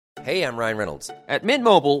Hey, I'm Ryan Reynolds. At Mint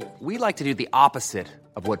Mobile, we like to do the opposite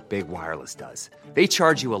of what Big Wireless does. They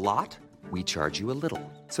charge you a lot, we charge you a little.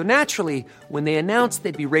 So naturally, when they announced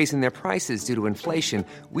they'd be raising their prices due to inflation,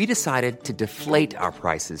 we decided to deflate our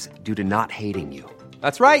prices due to not hating you.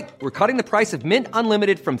 That's right. We're cutting the price of Mint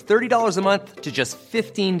Unlimited from $30 a month to just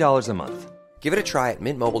 $15 a month. Give it a try at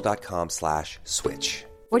mintmobile.com/switch.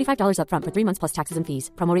 $45 up front for 3 months plus taxes and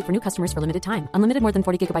fees. Promo rate for new customers for limited time. Unlimited more than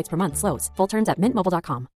 40 gigabytes per month. Slows full terms at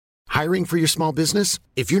mintmobile.com. Hiring for your small business?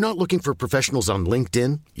 If you're not looking for professionals on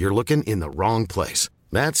LinkedIn, you're looking in the wrong place.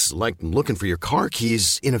 That's like looking for your car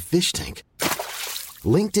keys in a fish tank.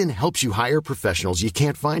 LinkedIn helps you hire professionals you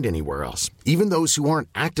can't find anywhere else, even those who aren't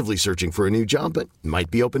actively searching for a new job but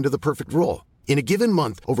might be open to the perfect role. In a given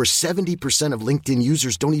month, over 70% of LinkedIn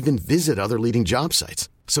users don't even visit other leading job sites.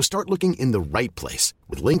 So start looking in the right place.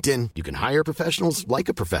 With LinkedIn, you can hire professionals like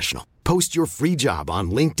a professional. Post your free job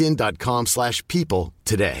on linkedin.com/people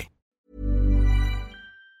today.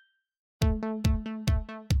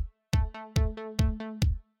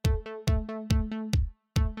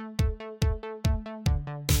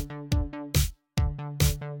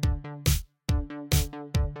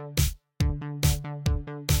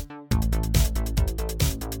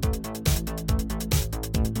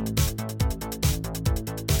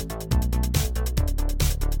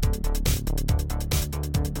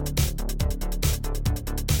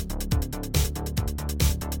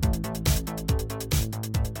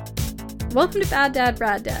 Welcome to Bad Dad,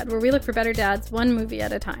 Brad Dad, where we look for better dads one movie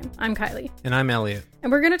at a time. I'm Kylie. And I'm Elliot. And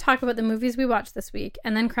we're going to talk about the movies we watched this week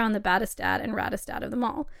and then crown the baddest dad and raddest dad of them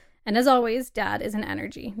all. And as always, dad is an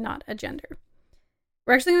energy, not a gender.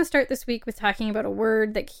 We're actually going to start this week with talking about a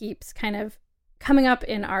word that keeps kind of coming up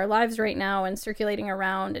in our lives right now and circulating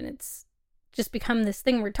around, and it's just become this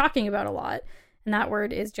thing we're talking about a lot, and that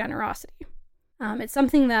word is generosity. It's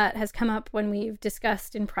something that has come up when we've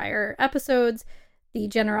discussed in prior episodes the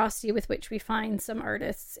generosity with which we find some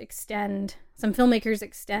artists extend, some filmmakers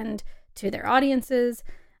extend to their audiences.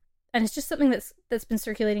 And it's just something that's been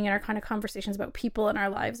circulating in our kind of conversations about people in our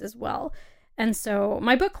lives as well. And so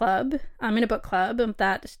my book club, I'm in a book club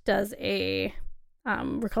that does we're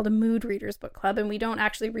called a mood readers book club, and we don't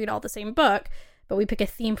actually read all the same book, but we pick a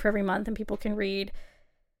theme for every month and people can read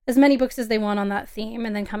as many books as they want on that theme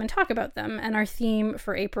and then come and talk about them. And our theme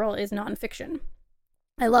for April is nonfiction.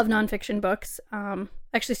 I love nonfiction books. I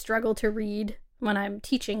actually struggle to read when I'm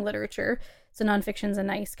teaching literature, so nonfiction's a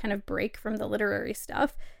nice kind of break from the literary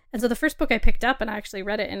stuff. And so the first book I picked up, and I actually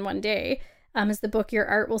read it in one day, is the book Your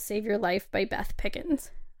Art Will Save Your Life by Beth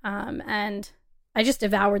Pickens. And I just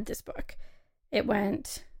devoured this book. It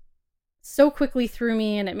went so quickly through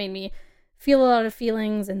me, and it made me feel a lot of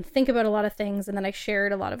feelings and think about a lot of things, and then I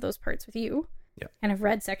shared a lot of those parts with you. Yeah. And I've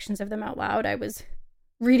read sections of them out loud. I was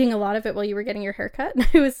reading a lot of it while you were getting your haircut.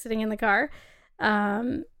 I was sitting in the car.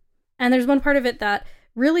 And there's one part of it that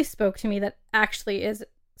really spoke to me that actually is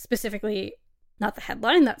specifically not the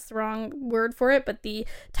headline, that's the wrong word for it, but the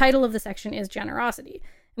title of the section is generosity.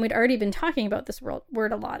 And we'd already been talking about this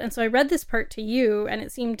word a lot. And so I read this part to you, and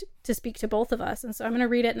it seemed to speak to both of us. And so I'm going to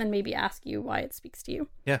read it and then maybe ask you why it speaks to you.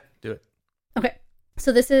 Yeah, do it. Okay.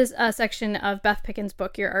 So this is a section of Beth Pickens'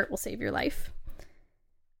 book, Your Art Will Save Your Life.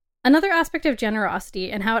 Another aspect of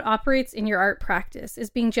generosity and how it operates in your art practice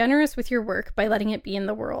is being generous with your work by letting it be in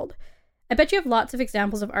the world. I bet you have lots of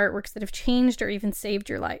examples of artworks that have changed or even saved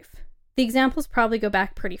your life. The examples probably go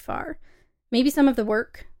back pretty far. Maybe some of the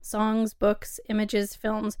work, songs, books, images,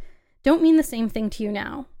 films, don't mean the same thing to you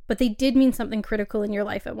now, but they did mean something critical in your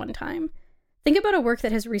life at one time. Think about a work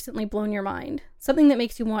that has recently blown your mind, something that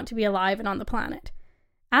makes you want to be alive and on the planet.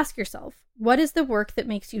 Ask yourself, what is the work that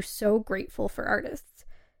makes you so grateful for artists?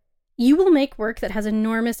 You will make work that has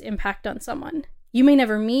enormous impact on someone. You may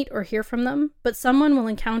never meet or hear from them, but someone will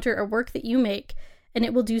encounter a work that you make, and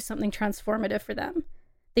it will do something transformative for them.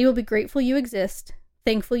 They will be grateful you exist,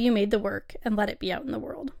 thankful you made the work, and let it be out in the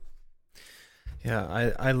world.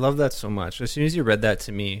 Yeah, I love that so much. As soon as you read that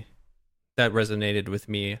to me, that resonated with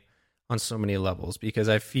me on so many levels, because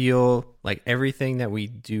I feel like everything that we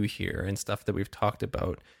do here and stuff that we've talked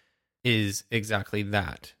about is exactly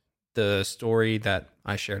that. The story that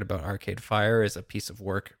I shared about Arcade Fire is a piece of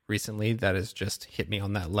work recently that has just hit me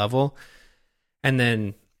on that level. And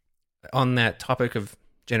then on that topic of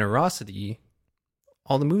generosity,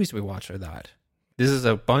 all the movies we watch are that. This is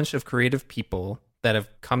a bunch of creative people that have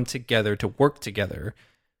come together to work together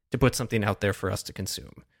to put something out there for us to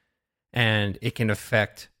consume. And it can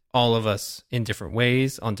affect all of us in different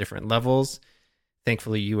ways, on different levels.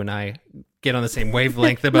 Thankfully, you and I get on the same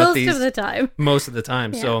wavelength about these. Most of the time. Most of the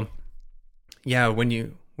time. Yeah. So, yeah, when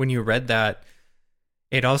you read that,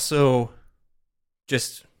 it also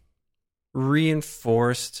just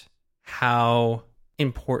reinforced how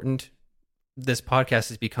important this podcast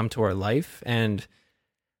has become to our life, and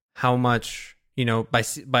how much,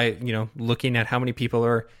 by looking at how many people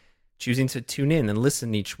are choosing to tune in and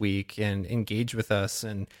listen each week and engage with us,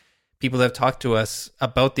 and people that have talked to us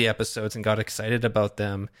about the episodes and got excited about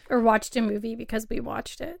them, or watched a movie because we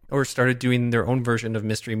watched it, or started doing their own version of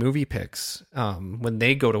mystery movie picks when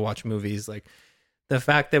they go to watch movies. Like, the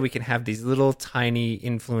fact that we can have these little tiny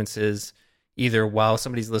influences either while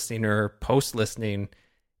somebody's listening or post listening,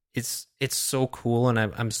 it's so cool, and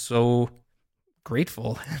I'm so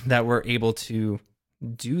grateful that we're able to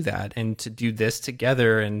do that and to do this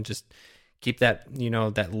together and just keep that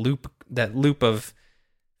that loop of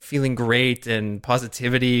feeling great and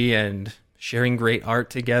positivity and sharing great art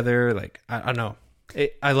together. Like, I don't know,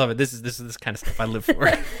 I love it. This is this kind of stuff I live for.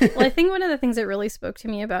 Well, I think one of the things that really spoke to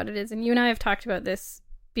me about it is, and you and I have talked about this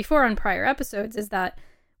before on prior episodes, is that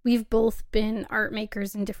we've both been art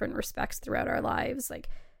makers in different respects throughout our lives. Like,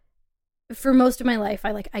 for most of my life,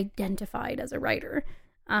 I identified as a writer.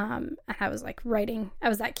 And I was writing. I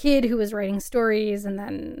was that kid who was writing stories, and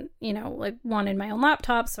then wanted my own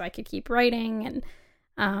laptop so I could keep writing.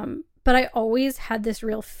 And but I always had this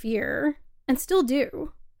real fear, and still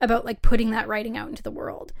do, about putting that writing out into the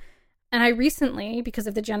world. And I recently, because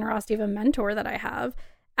of the generosity of a mentor that I have,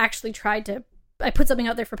 actually I put something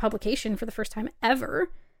out there for publication for the first time ever.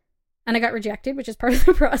 And I got rejected, which is part of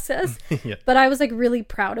the process. Yeah. But I was really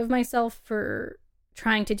proud of myself for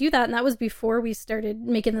trying to do that. And that was before we started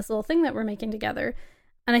making this little thing that we're making together.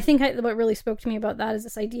 And I think what really spoke to me about that is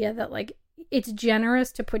this idea that it's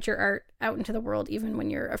generous to put your art out into the world, even when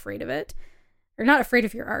you're afraid of it. Or not afraid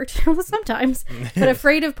of your art, well, sometimes, but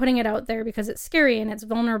afraid of putting it out there because it's scary and it's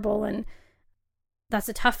vulnerable, and that's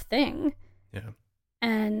a tough thing. Yeah.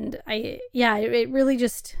 And it really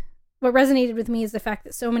just, what resonated with me is the fact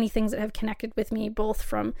that so many things that have connected with me, both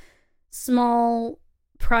from small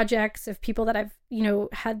projects of people that I've,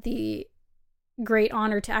 had the great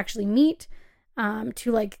honor to actually meet,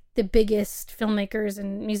 to the biggest filmmakers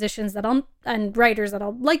and musicians and writers that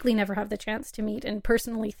I'll likely never have the chance to meet and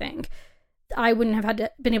personally think I wouldn't have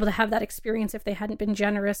been able to have that experience if they hadn't been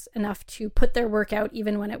generous enough to put their work out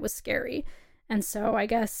even when it was scary. And so I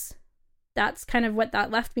guess that's kind of what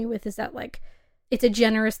that left me with, is that it's a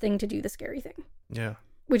generous thing to do the scary thing. Yeah.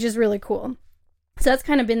 Which is really cool. So that's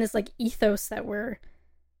kind of been this ethos that we're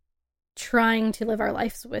trying to live our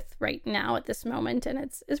lives with right now at this moment. And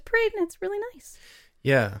it's great, and it's really nice.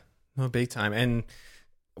 Yeah. No, big time. And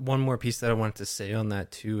one more piece that I wanted to say on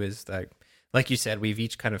that too is that, like you said, we've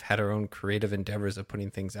each kind of had our own creative endeavors of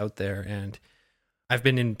putting things out there. And I've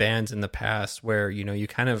been in bands in the past where, you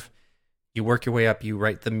work your way up, you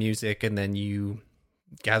write the music, and then you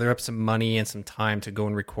gather up some money and some time to go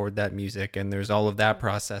and record that music. And there's all of that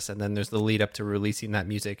process. And then there's the lead up to releasing that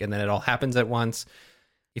music. And then it all happens at once.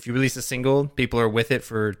 If you release a single, people are with it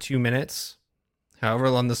for 2 minutes, however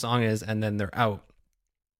long the song is, and then they're out.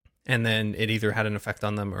 And then it either had an effect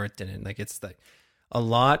on them or it didn't. It's a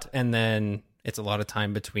lot, and then it's a lot of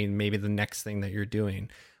time between maybe the next thing that you're doing.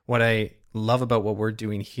 What I love about what we're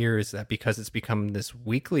doing here is that because it's become this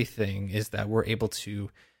weekly thing, is that we're able to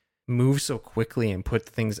move so quickly and put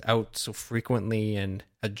things out so frequently and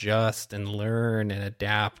adjust and learn and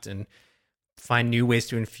adapt and find new ways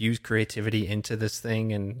to infuse creativity into this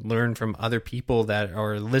thing and learn from other people that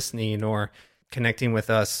are listening or connecting with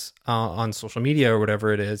us on social media or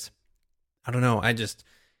whatever it is. I don't know.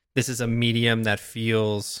 This is a medium that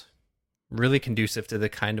feels really conducive to the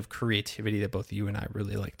kind of creativity that both you and I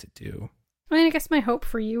really like to do. I mean, I guess my hope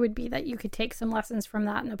for you would be that you could take some lessons from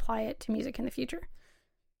that and apply it to music in the future.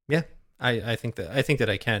 Yeah, I think that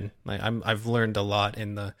I can. I've learned a lot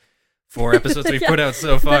in the 4 episodes we've put out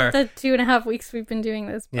so far. The 2.5 weeks we've been doing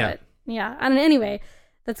this, but yeah. And anyway,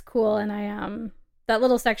 that's cool. And I that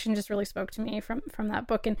little section just really spoke to me from that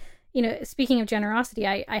book. And speaking of generosity,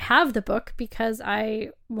 I have the book because I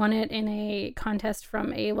won it in a contest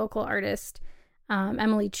from a local artist,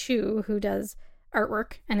 Emily Chu, who does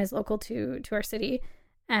artwork and is local to our city,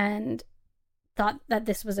 and thought that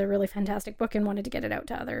this was a really fantastic book and wanted to get it out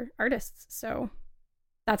to other artists. So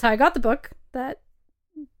that's how I got the book. That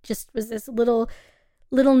just was this little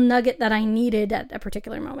nugget that I needed at a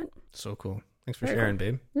particular moment. So cool. Thanks for sharing,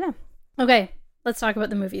 babe. Yeah. Okay, let's talk about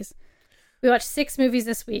the movies. We watched 6 movies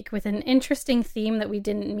this week with an interesting theme that we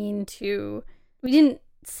didn't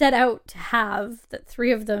set out to have, that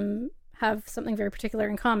 3 of them have something very particular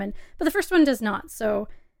in common, but the first one does not. So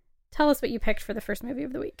tell us what you picked for the first movie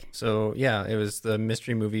of the week. So yeah, it was the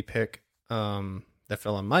mystery movie pick that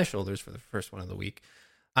fell on my shoulders for the first one of the week.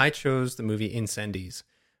 I chose the movie Incendies,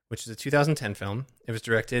 which is a 2010 film. It was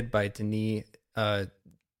directed by Denis What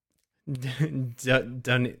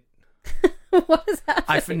is that?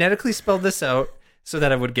 I phonetically spelled this out so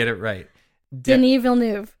that I would get it right. Denis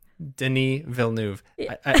Villeneuve. Denis Villeneuve.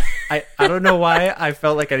 I don't know why I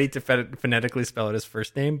felt like I need to phonetically spell it his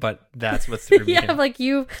first name, but that's what threw me. Yeah, in. like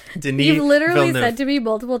you've literally said to me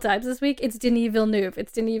multiple times this week, it's Denis Villeneuve.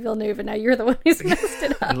 It's Denis Villeneuve, and now you're the one who's messed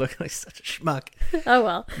it I up. look like such a schmuck. Oh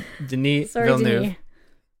well. Denis Sorry, Villeneuve. Denis.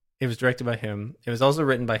 It was directed by him. It was also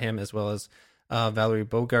written by him, as well as Valerie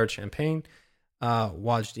Bogard-Champagne,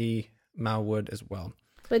 Wajdi Mawood as well.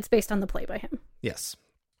 But it's based on the play by him. Yes.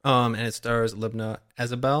 And it stars Libna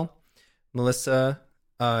Azabel, Melissa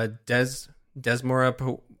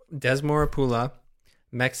Desmorapula,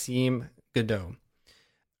 Maxime Godot.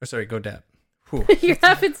 Godot. Whew. You're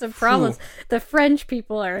having some problems. Whew. The French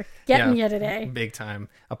people are getting you today. Big time.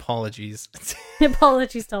 Apologies.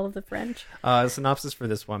 Apologies to all of the French. Synopsis for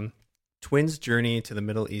this one. Twins journey to the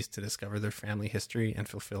Middle East to discover their family history and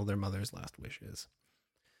fulfill their mother's last wishes.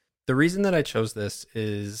 The reason that I chose this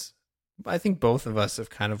is I think both of us have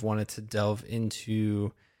kind of wanted to delve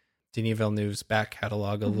into Denis Villeneuve's back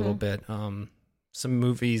catalog a little bit. Some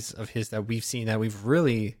movies of his that we've seen that we've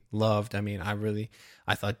really loved. I mean,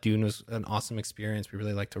 I thought Dune was an awesome experience. We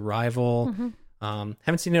really liked Arrival.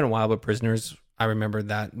 Haven't seen it in a while, but Prisoners, I remember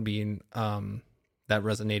that being that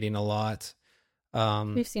resonating a lot.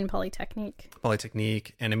 We've seen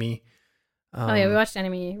Polytechnique, Enemy. Oh yeah, we watched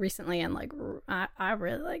Enemy recently, and like I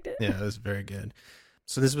really liked it. Yeah, it was very good.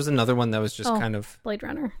 So this was another one that was just kind of Blade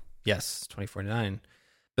Runner. Yes, 2049.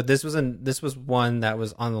 But this was one that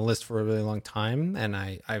was on the list for a really long time, and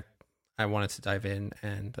I wanted to dive in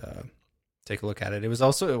and take a look at it. It was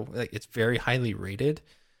also like it's very highly rated,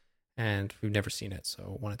 and we've never seen it,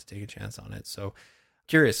 so wanted to take a chance on it. So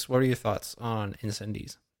curious, what are your thoughts on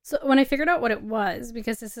Incendies? So when I figured out what it was,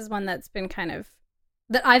 because this is one that's been kind of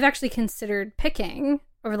that I've actually considered picking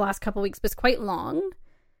over the last couple of weeks, but it's quite long.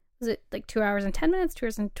 Was it like 2 hours and 10 minutes, 2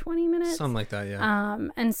 hours and 20 minutes? Something like that, yeah.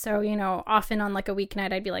 And so, often on like a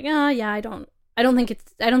weeknight, I'd be like, yeah, I don't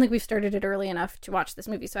think we've started it early enough to watch this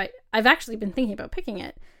movie. So I've actually been thinking about picking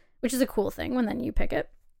it, which is a cool thing when then you pick it.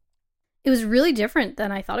 It was really different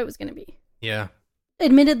than I thought it was going to be. Yeah.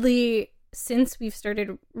 Admittedly, since we've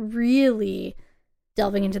started really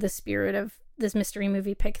delving into the spirit of this mystery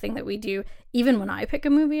movie pick thing that we do, even when I pick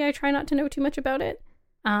a movie, I try not to know too much about it.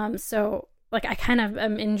 So like I kind of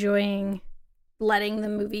am enjoying letting the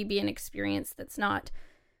movie be an experience that's not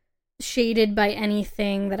shaded by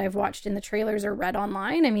anything that I've watched in the trailers or read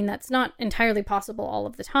online. I mean, that's not entirely possible all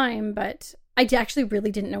of the time, but I actually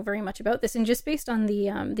really didn't know very much about this. And just based on the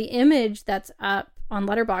image that's up on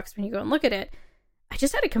Letterboxd when you go and look at it, I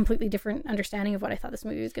just had a completely different understanding of what I thought this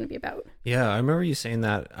movie was going to be about. Yeah, I remember you saying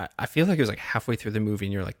that. I feel like it was like halfway through the movie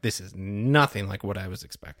and you're like, this is nothing like what I was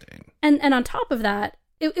expecting. And on top of that,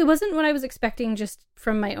 it wasn't what I was expecting just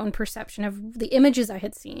from my own perception of the images I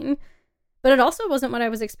had seen, but it also wasn't what I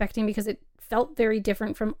was expecting because it felt very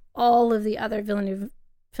different from all of the other Villeneuve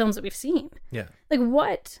films that we've seen. Yeah. Like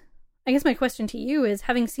what? I guess my question to you is,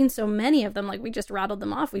 having seen so many of them, like we just rattled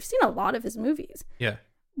them off, we've seen a lot of his movies. Yeah.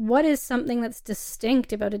 What is something that's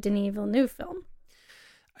distinct about a Denis Villeneuve film?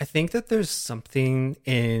 I think that there's something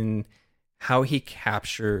in how he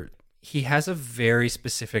has a very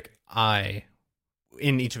specific eye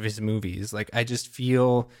in each of his movies. Like I just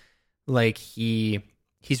feel like he's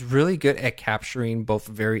really good at capturing both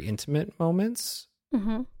very intimate moments,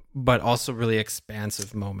 but also really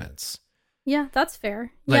expansive moments. Yeah, that's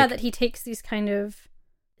fair. Like, yeah, that he takes these kind of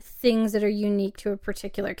things that are unique to a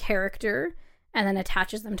particular character and then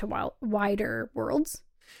attaches them to wider worlds.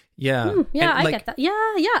 Yeah. Yeah, I get that. Yeah,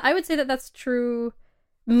 I would say that that's true,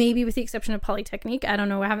 maybe with the exception of Polytechnique. I don't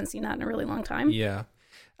know. I haven't seen that in a really long time. Yeah.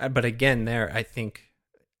 But again, I think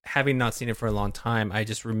having not seen it for a long time, I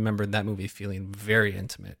just remembered that movie feeling very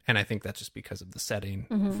intimate. And I think that's just because of the setting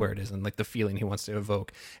of where it is and like the feeling he wants to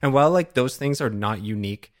evoke. And while like those things are not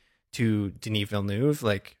unique to Denis Villeneuve,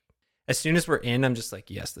 like as soon as we're in, I'm just like,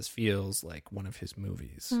 yes, this feels like one of his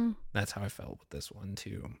movies. That's how I felt with this one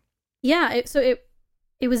too. Yeah.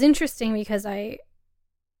 It was interesting because I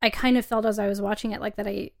kind of felt as I was watching it like that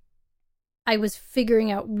I was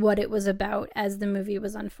figuring out what it was about as the movie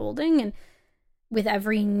was unfolding, and with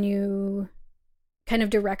every new kind of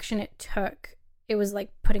direction it took, it was like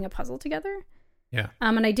putting a puzzle together. Yeah.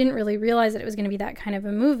 And I didn't really realize that it was going to be that kind of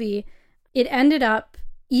a movie. It ended up,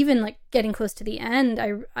 even like getting close to the end,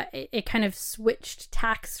 it kind of switched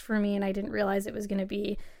tacks for me, and I didn't realize it was going to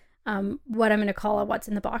be what I'm going to call a what's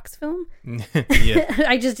in the box film. Yeah.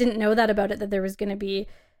 I just didn't know that about it, that there was going to be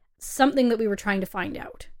something that we were trying to find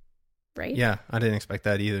out. right? Yeah, I didn't expect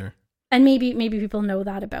that either. And maybe people know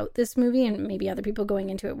that about this movie, and maybe other people going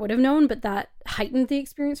into it would have known, but that heightened the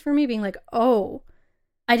experience for me, being like, oh,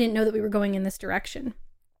 I didn't know that we were going in this direction.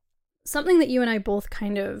 Something that you and I both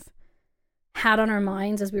kind of had on our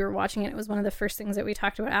minds as we were watching it, it was one of the first things that we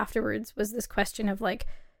talked about afterwards, was this question of like,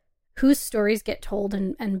 whose stories get told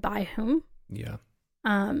and by whom? Yeah.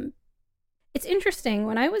 It's interesting.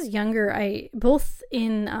 When I was younger, I both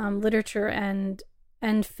in literature and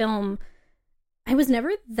film, I was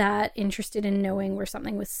never that interested in knowing where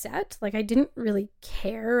something was set. Like, I didn't really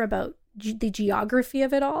care about the geography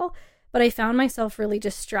of it all, but I found myself really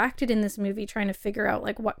distracted in this movie trying to figure out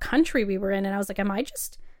like what country we were in, and I was like, am I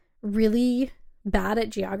just really bad at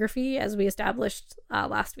geography, as we established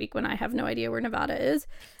last week when I have no idea where Nevada is?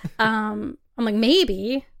 I'm like,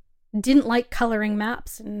 maybe. Didn't like coloring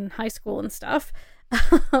maps in high school and stuff.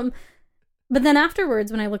 But then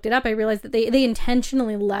afterwards, when I looked it up, I realized that they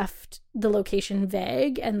intentionally left the location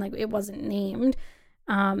vague and like it wasn't named,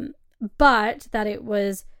 but that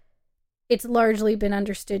it's largely been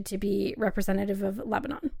understood to be representative of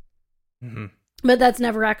Lebanon. Mm-hmm. But that's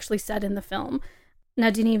never actually said in the film. Now,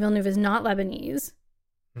 Denis Villeneuve is not Lebanese.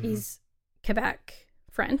 Mm-hmm. He's Quebec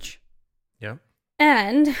French. Yeah.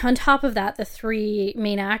 And on top of that, the three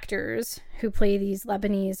main actors who play these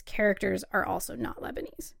Lebanese characters are also not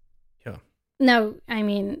Lebanese. Yeah. Now, I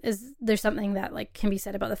mean, is there something that like can be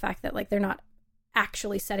said about the fact that like they're not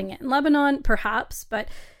actually setting it in Lebanon? Perhaps, but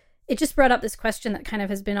it just brought up this question that kind of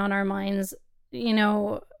has been on our minds, you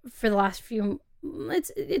know, for the last few.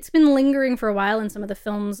 It's been lingering for a while in some of the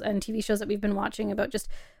films and TV shows that we've been watching about just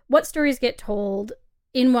what stories get told,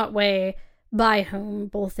 in what way, by whom,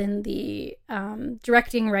 both in the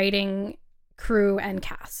directing, writing, crew, and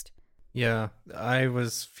cast. Yeah, I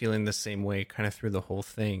was feeling the same way kind of through the whole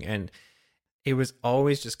thing. And it was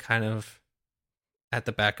always just kind of at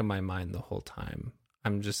the back of my mind the whole time.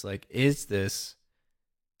 I'm just like, is this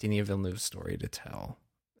Denis Villeneuve's story to tell?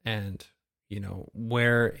 And, you know,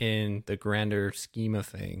 where in the grander scheme of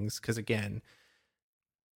things, because again,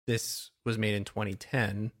 this was made in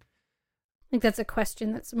 2010. I think that's a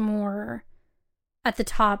question that's more at the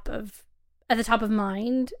top of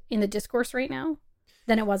mind in the discourse right now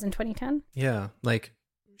than it was in 2010. Yeah, like,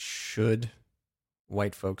 should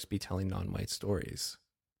white folks be telling non-white stories?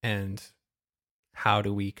 And how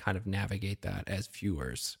do we kind of navigate that as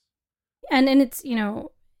viewers? And it's, you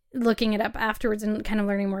know, looking it up afterwards and kind of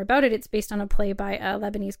learning more about it, it's based on a play by a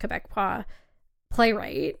Lebanese Quebecois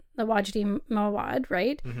playwright, the Wajdi Mawad,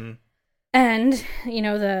 right? Mm-hmm. And, you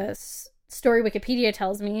know, the story Wikipedia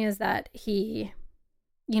tells me is that he,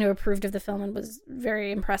 you know, approved of the film and was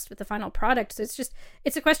very impressed with the final product. So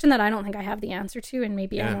it's a question that I don't think I have the answer to, and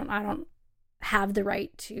maybe I don't have the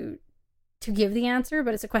right to give the answer,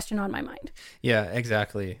 but it's a question on my mind. Yeah,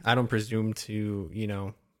 exactly. I don't presume to, you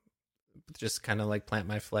know, just kind of like plant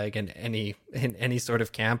my flag in any sort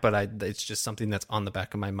of camp, but it's just something that's on the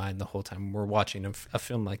back of my mind the whole time we're watching a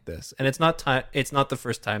film like this. And it's not the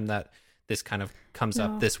first time that this kind of comes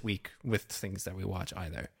up this week with things that we watch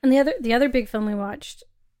either. And the other big film we watched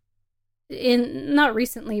not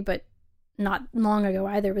recently, but not long ago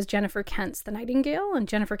either, was Jennifer Kent's The Nightingale, and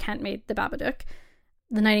Jennifer Kent made The Babadook.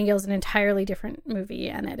 The Nightingale is an entirely different movie,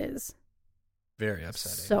 and it is very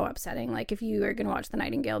upsetting. So upsetting. Like, if you are going to watch The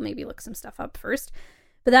Nightingale, maybe look some stuff up first.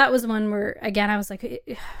 But that was one where, again, I was like,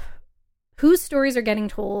 whose stories are getting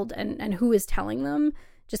told and who is telling them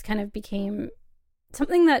just kind of became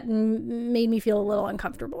something that made me feel a little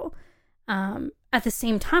uncomfortable. At the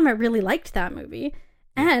same time, I really liked that movie,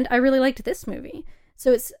 and I really liked this movie.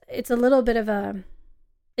 So it's a little bit of a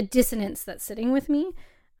dissonance that's sitting with me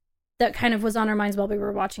that kind of was on our minds while we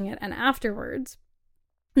were watching it and afterwards.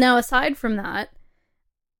 Now, aside from that,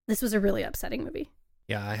 this was a really upsetting movie.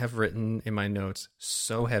 Yeah, I have written in my notes,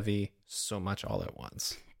 so heavy, so much all at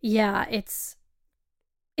once. Yeah, it's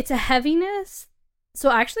a heaviness. So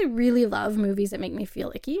I actually really love movies that make me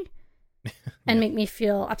feel icky and make me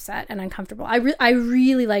feel upset and uncomfortable. I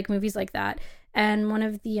really like movies like that. And one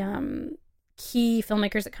of the key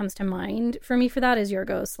filmmakers that comes to mind for me for that is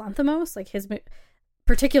Yorgos Lanthimos, like his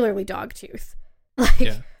particularly Dogtooth. Like,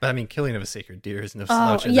 yeah, but I mean, Killing of a Sacred Deer is no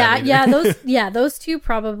slouch. Those two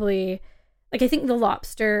probably. Like, I think The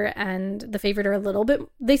Lobster and The Favorite are a little bit,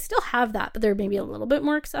 they still have that, but they're maybe a little bit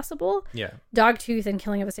more accessible. Yeah. Dogtooth and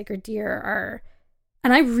Killing of a Sacred Deer are,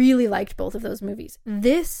 and I really liked both of those movies.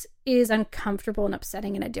 This is uncomfortable and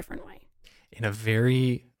upsetting in a different way. In a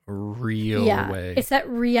very real way. It's that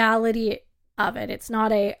reality of it. It's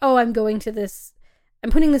not I'm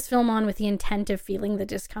putting this film on with the intent of feeling the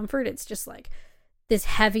discomfort. It's just like this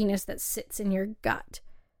heaviness that sits in your gut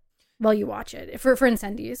while you watch it. For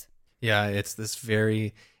Incendies. Yeah, it's this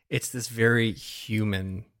very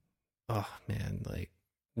human. Oh man, like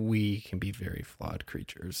we can be very flawed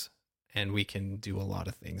creatures, and we can do a lot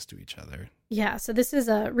of things to each other. Yeah, so this is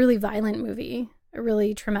a really violent movie, a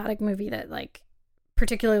really traumatic movie that, like,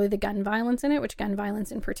 particularly the gun violence in it, which gun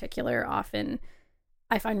violence in particular often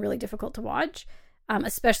I find really difficult to watch,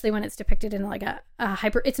 especially when it's depicted in like a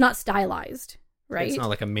hyper. It's not stylized, right? It's not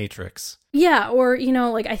like a Matrix. Yeah, or, you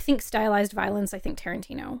know, like I think stylized violence, I think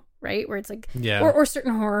Tarantino, right? Where it's like, yeah, or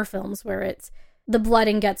certain horror films where it's the blood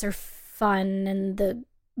and guts are fun and the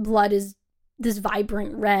blood is this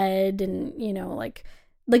vibrant red and, you know, like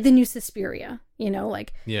the new Suspiria, you know,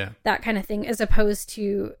 like that kind of thing, as opposed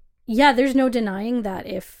to, yeah, there's no denying that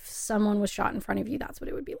if someone was shot in front of you, that's what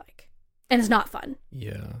it would be like. And it's not fun.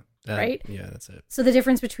 Yeah. Right? Yeah, that's it. So the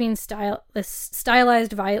difference between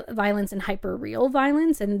stylized violence and hyper real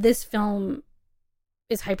violence, and this film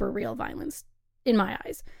is hyper real violence in my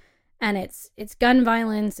eyes. And it's gun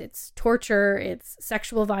violence, it's torture, it's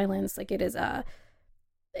sexual violence. Like it's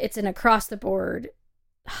an across the board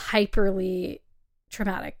hyperly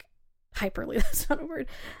traumatic, that's not a word,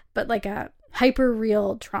 but like a hyper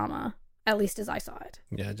real trauma, at least as I saw it.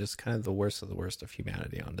 Yeah, just kind of the worst of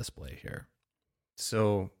humanity on display here.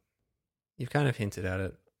 So you've kind of hinted at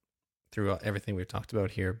it through everything we've talked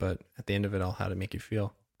about here, but at the end of it all, how did it make you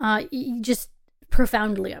feel? Just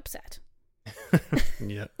profoundly upset.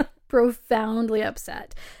 Yeah. Profoundly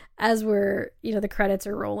upset. As the credits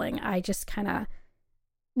are rolling, I just kind of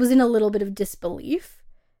was in a little bit of disbelief.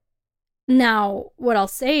 Now, what I'll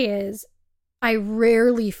say is I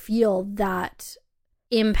rarely feel that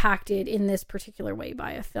impacted in this particular way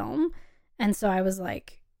by a film. And so I was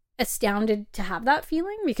like astounded to have that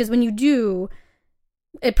feeling, because when you do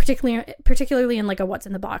it, particularly in like a what's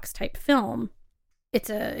in the box type film, it's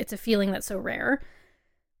a feeling that's so rare,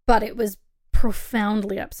 but it was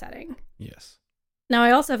profoundly upsetting. Yes. Now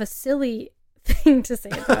I also have a silly thing to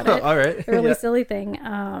say about it. All right. A really silly thing,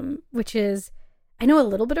 which is I know a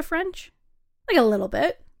little bit of French, like a little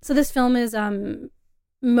bit. So this film is a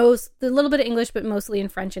little bit of English, but mostly in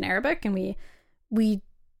French and Arabic. And we,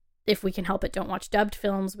 if we can help it, don't watch dubbed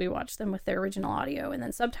films. We watch them with their original audio and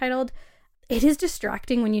then subtitled. It is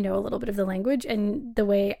distracting when you know a little bit of the language, and the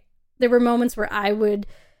way there were moments where I would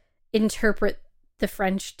interpret the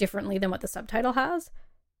French differently than what the subtitle has.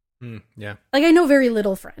 Yeah. Like I know very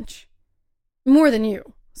little French. More than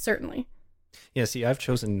you, certainly. Yeah, see, I've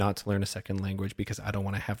chosen not to learn a second language because I don't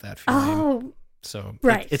want to have that feeling. Oh, so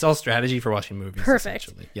right. It's all strategy for watching movies.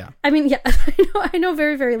 Perfect. Yeah. I mean, yeah, I know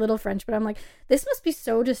very, very little French, but I'm like, this must be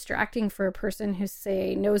so distracting for a person who,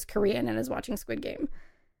 say, knows Korean and is watching Squid Game.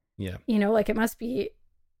 Yeah. You know, like it must be.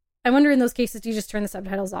 I wonder in those cases, do you just turn the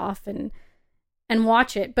subtitles off and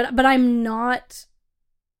watch it? But I'm not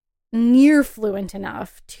near fluent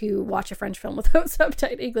enough to watch a French film without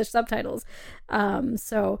English subtitles.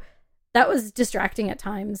 So that was distracting at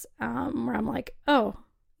times, where I'm like, oh,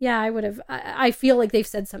 yeah, I would have. I feel like they've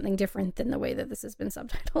said something different than the way that this has been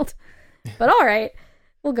subtitled. But all right,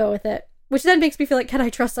 we'll go with it. Which then makes me feel like, can I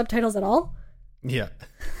trust subtitles at all? Yeah.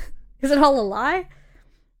 Is it all a lie?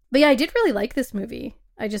 But yeah, I did really like this movie.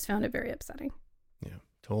 I just found it very upsetting. Yeah,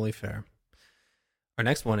 totally fair. Our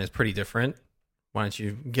next one is pretty different. Why don't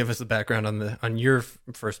you give us the background on your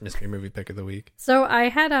first mystery movie pick of the week? So I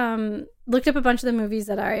had looked up a bunch of the movies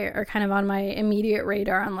that are kind of on my immediate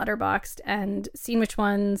radar on Letterboxd and seen which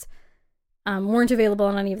ones weren't available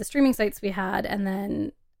on any of the streaming sites we had, and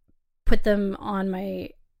then put them on my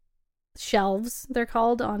shelves, they're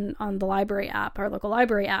called, on the library app, our local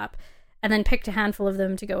library app, and then picked a handful of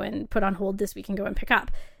them to go and put on hold this week and go and pick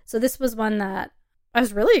up. So this was one that I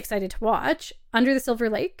was really excited to watch, Under the Silver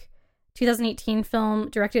Lake. 2018 film,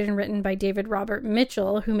 directed and written by David Robert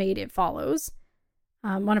Mitchell, who made It Follows,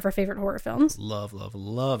 one of our favorite horror films. Love, love,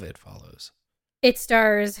 love It Follows. It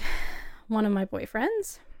stars one of my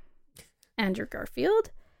boyfriends, Andrew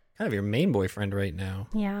Garfield. Kind of your main boyfriend right now.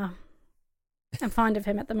 Yeah. I'm fond of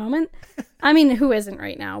him at the moment. I mean, who isn't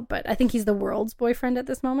right now? But I think he's the world's boyfriend at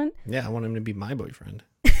this moment. Yeah, I want him to be my boyfriend.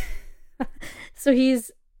 So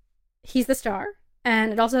he's the star.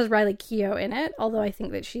 And it also has Riley Keough in it, although I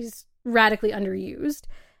think that she's radically underused.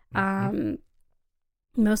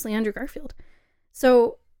 Mostly Andrew Garfield.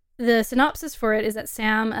 So the synopsis for it is that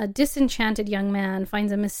Sam, a disenchanted young man,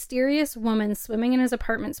 finds a mysterious woman swimming in his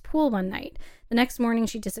apartment's pool one night. The next morning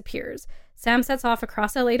she disappears. Sam sets off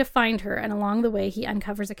across LA to find her, and along the way he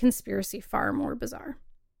uncovers a conspiracy far more bizarre.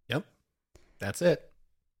 Yep. That's it.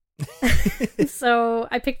 So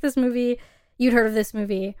I picked this movie. You'd heard of this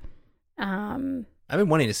movie. I've been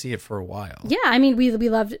wanting to see it for a while. Yeah, I mean, we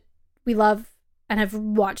love and have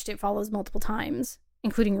watched It Follows multiple times.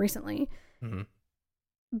 including recently. Mm-hmm.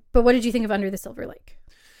 But what did you think of Under the Silver Lake?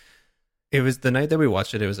 It was the night that we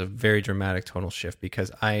watched it. It was a very dramatic tonal shift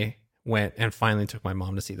because I went and finally took my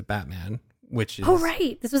mom to see the Batman, which is... Oh,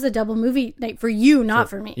 right. This was a double movie night for you, not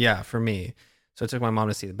for me. Yeah, for me. So I took my mom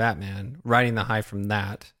to see the Batman, riding the high from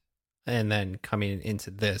that, and then coming into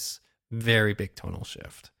this very big tonal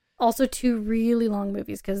shift. Also, 2 really long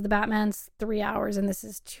movies because the Batman's 3 hours and this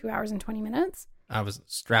is 2 hours and 20 minutes. I was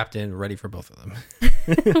strapped in, ready for both of them.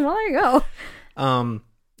 Well, there you go.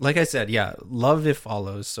 Like I said, yeah, loved It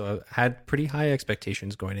Follows. So I had pretty high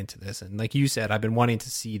expectations going into this. And like you said, I've been wanting to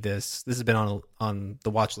see this. This has been on the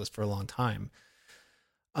watch list for a long time.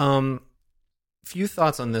 Few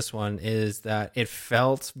thoughts on this one is that it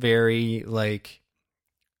felt very like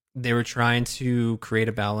they were trying to create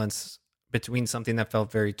a balance between something that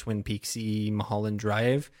felt very Twin Peaksy, Mulholland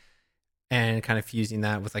Drive, and kind of fusing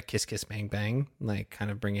that with like Kiss Kiss Bang Bang, like kind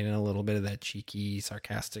of bringing in a little bit of that cheeky,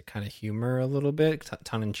 sarcastic kind of humor, a little bit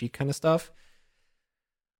tongue-in-cheek kind of stuff.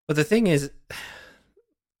 But the thing is,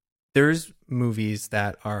 there's movies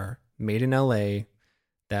that are made in LA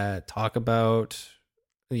that talk about,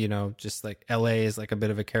 you know, just like LA is like a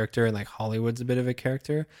bit of a character and like Hollywood's a bit of a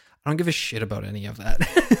character. I don't give a shit about any of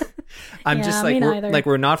that. I'm just like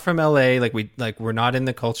we're not from LA, we're not in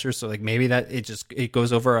the culture, so like maybe that it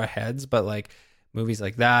goes over our heads, but like movies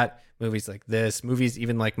like that, movies like this, movies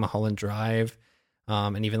even like Mulholland Drive,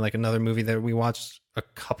 and even like another movie that we watched, a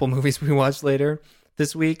couple movies we watched later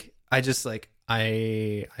this week, I just like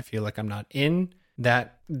I feel like I'm not in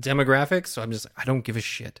that demographic, so I'm just like, I don't give a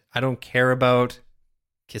shit. I don't care about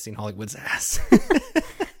kissing Hollywood's ass.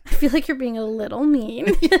 I feel like you're being a little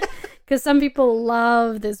mean. Because some people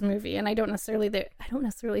love this movie, and I don't necessarily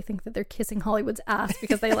think that they're kissing Hollywood's ass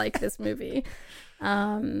because they like this movie.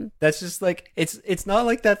 That's just like it's not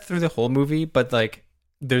like that through the whole movie, but like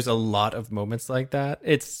there's a lot of moments like that.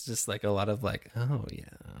 It's just like a lot of like, oh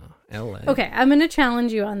yeah, LA. Okay, I'm going to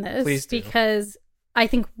challenge you on this. Please do. Because I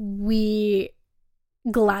think we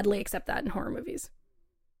gladly accept that in horror movies.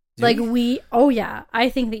 Oh yeah, I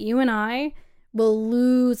think that you and I will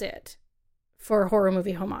lose it for horror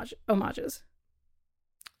movie homages.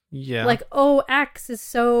 Yeah. Like, oh, X is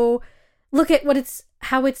so... Look at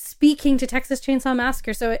how it's speaking to Texas Chainsaw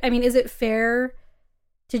Massacre. So, I mean, is it fair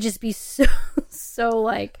to just be so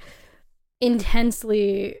like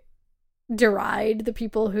intensely deride the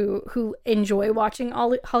people who enjoy watching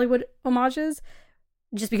all Hollywood homages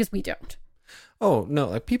just because we don't? Oh, no,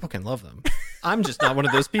 like people can love them. I'm just not one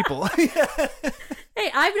of those people. Hey,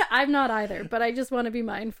 I'm not either, but I just want to be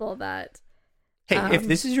mindful that... Hey, if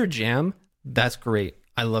this is your jam, that's great.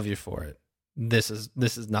 I love you for it. This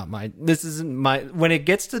isn't my, when it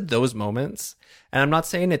gets to those moments, and I'm not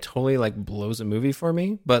saying it totally like blows a movie for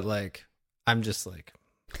me, but like, I'm just like...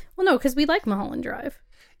 Well, no, because we like Mulholland Drive.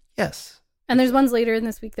 Yes. And there's ones later in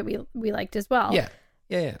this week that we liked as well.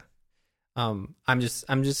 Yeah. I'm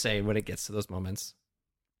just saying when it gets to those moments.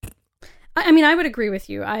 I mean, I would agree with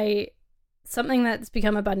you. Something that's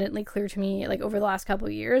become abundantly clear to me, like over the last couple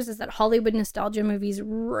of years, is that Hollywood nostalgia movies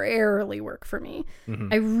rarely work for me. Mm-hmm.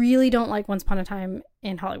 I really don't like Once Upon a Time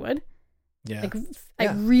in Hollywood. Yeah. I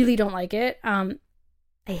really don't like it. I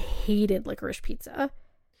hated Licorice Pizza.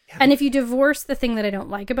 Yeah. And if you divorce the thing that I don't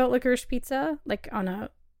like about Licorice Pizza, like on a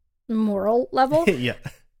moral level, yeah.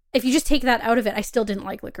 If you just take that out of it, I still didn't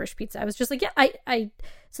like Licorice Pizza. I was just like, yeah,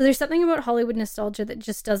 so there's something about Hollywood nostalgia that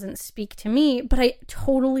just doesn't speak to me, but I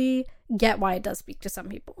totally get why it does speak to some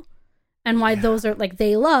people. And why those are like,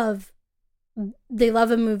 they love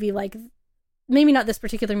a movie like, maybe not this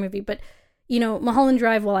particular movie, but you know, Mulholland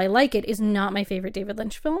Drive, while I like it, is not my favorite David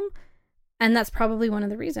Lynch film. And that's probably one of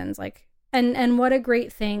the reasons, like, and what a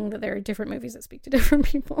great thing that there are different movies that speak to different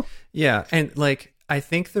people. Yeah. And like, I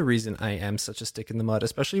think the reason I am such a stick in the mud,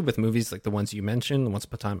 especially with movies like the ones you mentioned, Once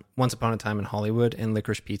Upon a Time in Hollywood and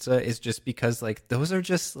Licorice Pizza, is just because like those are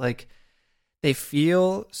just like, they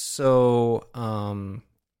feel so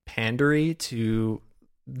pandery to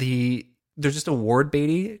they're just award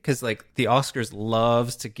baity, because like the Oscars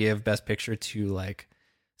loves to give Best Picture to like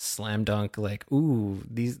slam dunk, like, ooh,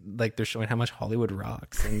 these, like they're showing how much Hollywood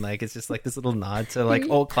rocks, and like it's just like this little nod to like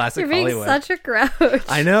old classic You're being Hollywood. Such a grouch.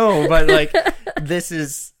 I know, but like this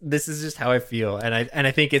is just how I feel, and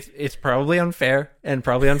I think it's probably unfair and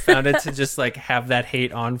probably unfounded to just like have that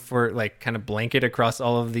hate on for like kind of blanket across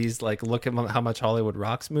all of these like look at how much Hollywood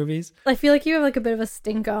rocks movies. I feel like you have like a bit of a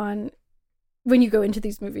stink on when you go into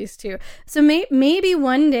these movies too. So maybe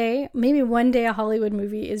one day a Hollywood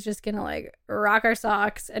movie is just gonna like rock our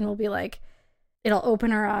socks, and we'll be like, it'll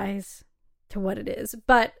open our eyes to what it is.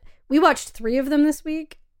 But we watched 3 of them this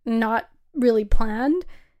week, not really planned,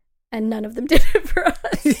 and none of them did it for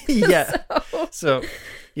us. Yeah. So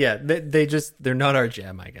yeah, they're not our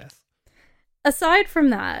jam, I guess. Aside from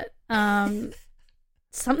that,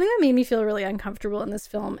 something that made me feel really uncomfortable in this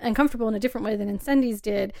film, uncomfortable in a different way than Incendies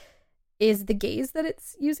did, is the gaze that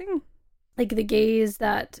it's using. Like the gaze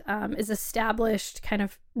that is established kind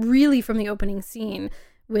of really from the opening scene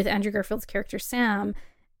with Andrew Garfield's character Sam.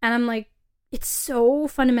 And I'm like, it's so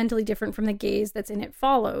fundamentally different from the gaze that's in It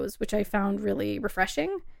Follows, which I found really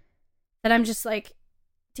refreshing. That I'm just like,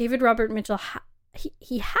 David Robert Mitchell,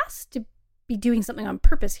 he has to be doing something on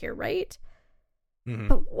purpose here, right? Mm-hmm.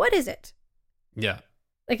 But what is it? Yeah.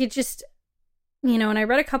 Like, it just, and I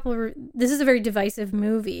read a couple this is a very divisive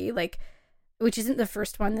movie, like, which isn't the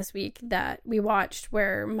first one this week that we watched,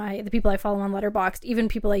 where the people I follow on Letterboxd, even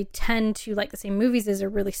people I tend to like the same movies as, are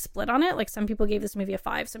really split on it. Like, some people gave this movie a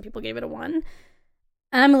 5, some people gave it a 1.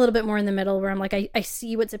 And I'm a little bit more in the middle, where I'm like, I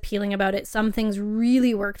see what's appealing about it. Some things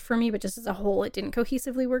really worked for me, but just as a whole, it didn't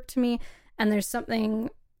cohesively work to me. And there's something,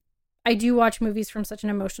 I do watch movies from such an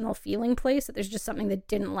emotional feeling place that there's just something that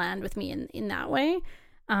didn't land with me in that way.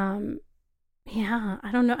 Yeah,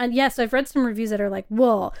 I don't know. And yes, I've read some reviews that are like,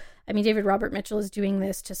 well, I mean, David Robert Mitchell is doing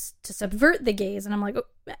this to subvert the gaze. And I'm like, oh,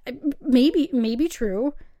 maybe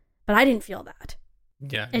true, but I didn't feel that.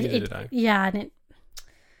 Yeah, neither did I.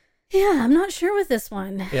 Yeah, I'm not sure with this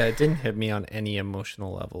one. Yeah, it didn't hit me on any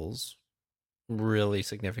emotional levels really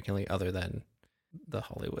significantly, other than the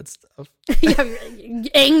Hollywood stuff. Yeah,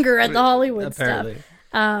 anger at the Hollywood apparently.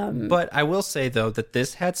 Stuff. But I will say, though, that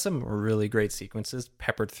this had some really great sequences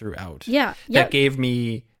peppered throughout. Yeah. That gave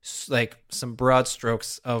me like some broad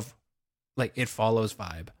strokes of like It Follows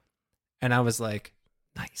vibe. And I was like,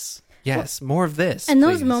 nice. Yes, more of this. And please.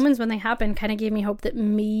 Those moments when they happened kind of gave me hope that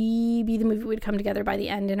maybe the movie would come together by the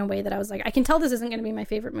end in a way that I was like, I can tell this isn't going to be my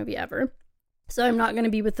favorite movie ever. So I'm not going to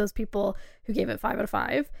be with those people who gave it 5 out of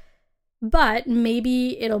 5. But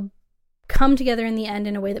maybe it'll come together in the end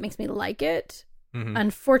in a way that makes me like it. Mm-hmm.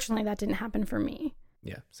 Unfortunately, that didn't happen for me.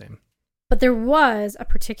 Yeah, same. But there was a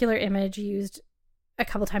particular image used a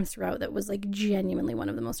couple times throughout that was like genuinely one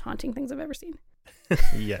of the most haunting things I've ever seen.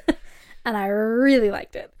 Yeah. And I really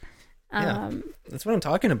liked it. Yeah, that's what I'm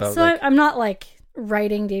talking about. So I'm not like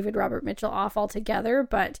writing David Robert Mitchell off altogether,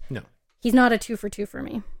 but no, he's not a 2 for 2 for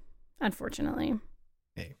me, unfortunately.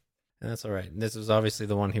 Hey, and that's all right. This was obviously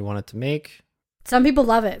the one he wanted to make. Some people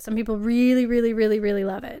love it. Some people really, really, really, really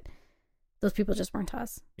love it. Those people just weren't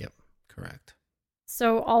us. Yep, correct.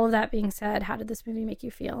 So all of that being said, how did this movie make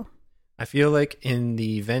you feel? I feel like in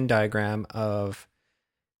the Venn diagram of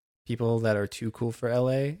people that are too cool for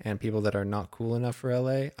LA and people that are not cool enough for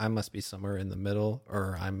LA, I must be somewhere in the middle,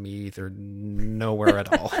 or I'm either nowhere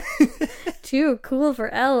at all. Too cool for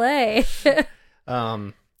LA.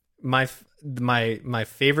 My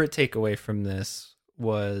favorite takeaway from this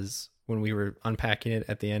was when we were unpacking it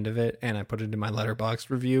at the end of it, and I put it in my Letterboxd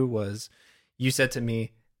review, was you said to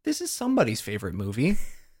me, this is somebody's favorite movie.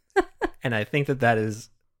 And I think that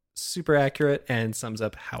is super accurate and sums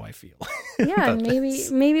up how I feel. Yeah,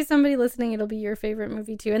 maybe somebody listening, it'll be your favorite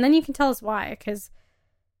movie too. And then you can tell us why, because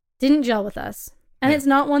didn't gel with us. And It's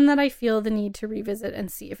not one that I feel the need to revisit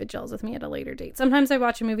and see if it gels with me at a later date. Sometimes I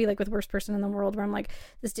watch a movie like with Worst Person in the World where I'm like,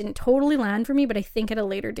 this didn't totally land for me, but I think at a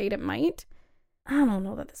later date it might. I don't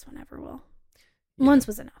know that this one ever will. Yeah. Once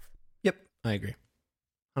was enough. Yep, I agree.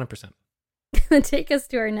 100%. Take us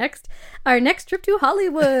to our next trip to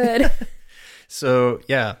Hollywood. So,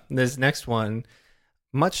 yeah, this next one,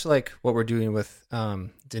 much like what we're doing with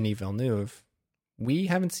Denis Villeneuve, we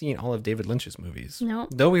haven't seen all of David Lynch's movies. No.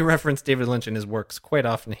 Though we reference David Lynch in his works quite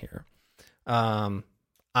often here.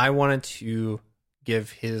 I wanted to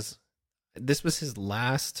give this was his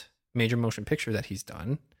last major motion picture that he's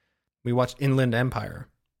done. We watched Inland Empire,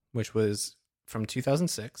 which was from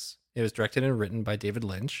 2006. It was directed and written by David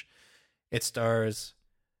Lynch. It stars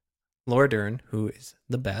Laura Dern, who is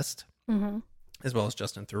the best, as well as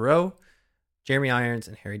Justin Theroux, Jeremy Irons,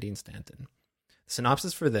 and Harry Dean Stanton. The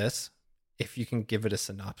synopsis for this, if you can give it a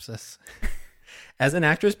synopsis. As an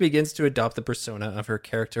actress begins to adopt the persona of her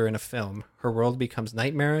character in a film, her world becomes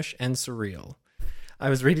nightmarish and surreal. I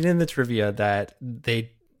was reading in the trivia that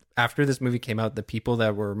after this movie came out, the people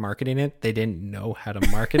that were marketing it, they didn't know how to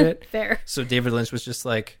market it. Fair. So David Lynch was just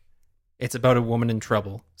like, it's about a woman in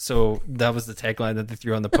trouble. So that was the tagline that they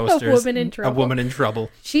threw on the posters. A woman in trouble. A woman in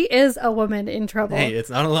trouble. She is a woman in trouble. Hey,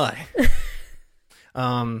 it's not a lie.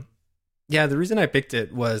 Yeah, the reason I picked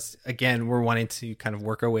it was, again, we're wanting to kind of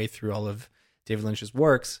work our way through all of David Lynch's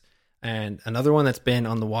works. And another one that's been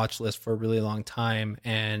on the watch list for a really long time.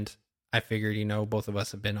 And I figured, both of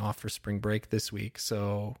us have been off for spring break this week.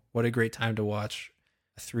 So what a great time to watch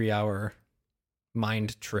a 3-hour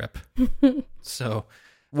mind trip. So,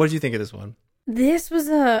 what did you think of this one? This was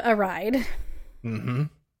a ride. Mm-hmm.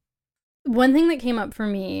 One thing that came up for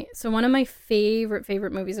me, so one of my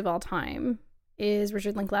favorite movies of all time is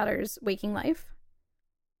Richard Linklater's Waking Life,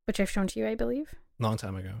 which I've shown to you, I believe. Long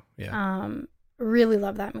time ago, yeah. Really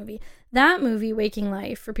love that movie. That movie, Waking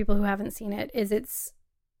Life, for people who haven't seen it, is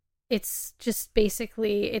it's just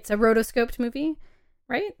basically, it's a rotoscoped movie,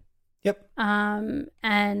 right? Yep.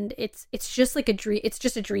 And it's just like it's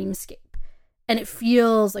just a dreamscape, and it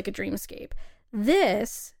feels like a dreamscape.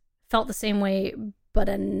 This felt the same way, but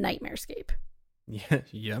a nightmarescape. Yeah.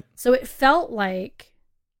 Yep. So it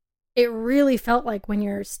really felt like when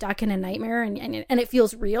you're stuck in a nightmare and it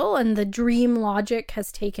feels real, and the dream logic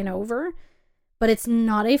has taken over, but it's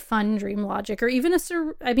not a fun dream logic, or even it is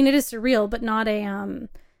surreal, but not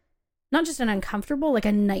not just an uncomfortable, like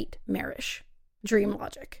a nightmarish dream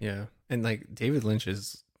logic. Yeah. And like David Lynch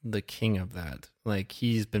is the king of that. Like,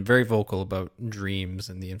 he's been very vocal about dreams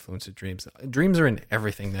and the influence of dreams. Dreams are in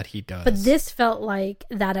everything that he does. But this felt like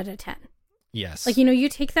that at a 10. Yes. Like, you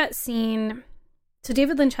take that scene. So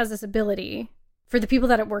David Lynch has this ability, for the people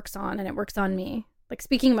that it works on, and it works on me. Like,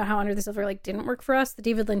 speaking about how Under the Silver Lake didn't work for us, the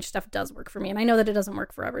David Lynch stuff does work for me. And I know that it doesn't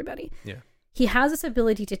work for everybody. Yeah. He has this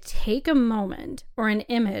ability to take a moment or an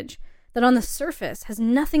image that on the surface has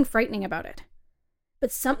nothing frightening about it,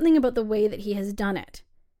 but something about the way that he has done it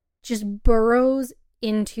just burrows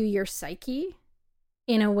into your psyche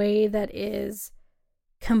in a way that is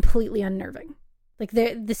completely unnerving. Like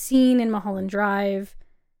the scene in Mulholland Drive,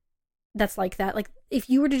 that's like that. Like, if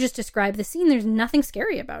you were to just describe the scene, there's nothing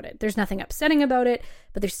scary about it. There's nothing upsetting about it,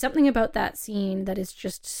 but there's something about that scene that is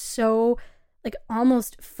just so, like,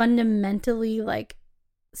 almost fundamentally, like,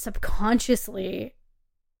 subconsciously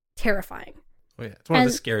terrifying. Oh, yeah. It's one of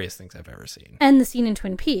the scariest things I've ever seen. And the scene in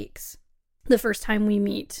Twin Peaks, the first time we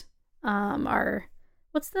meet our,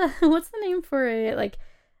 what's the name for a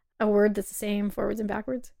word that's the same forwards and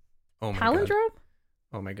backwards? Oh my Palindrome? God.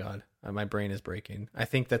 Oh my God. My brain is breaking. I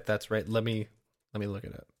think that's right. Let me look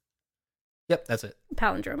it up. Yep, that's it.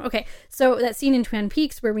 Palindrome. Okay. So that scene in Twin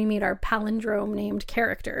Peaks where we meet our palindrome named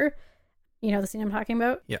character, you know the scene I'm talking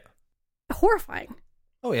about? Yeah. Horrifying.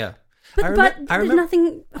 Oh yeah. But there's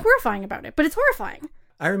nothing horrifying about it, but it's horrifying.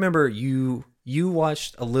 I remember you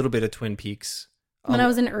watched a little bit of Twin Peaks when I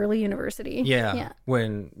was in early university. Yeah.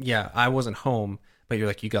 When I wasn't home, but you're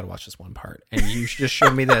like, you got to watch this one part, and you just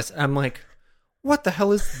showed me this. I'm like, what the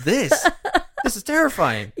hell is this? This is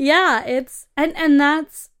terrifying. Yeah, it's and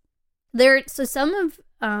that's there. So some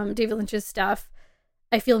of David Lynch's stuff,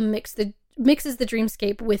 I feel mixes the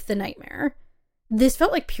dreamscape with the nightmare. This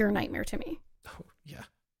felt like pure nightmare to me. Oh yeah.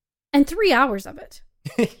 And 3 hours of it.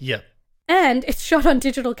 Yep. And it's shot on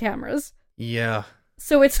digital cameras. Yeah.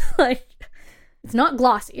 So it's like, it's not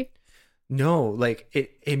glossy. No, like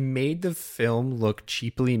it made the film look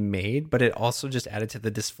cheaply made, but it also just added to the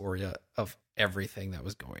dysphoria of everything that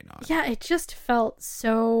was going on. Yeah, it just felt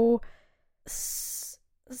so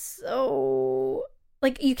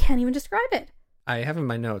like you can't even describe it. I have in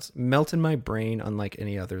my notes, melt in my brain unlike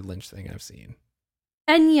any other Lynch thing I've seen.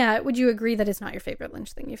 And yeah, would you agree that it's not your favorite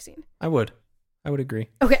Lynch thing you've seen? I would agree.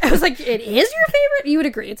 Okay, I was like, it is your favorite? You would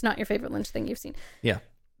agree it's not your favorite Lynch thing you've seen. Yeah.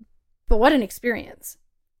 But what an experience.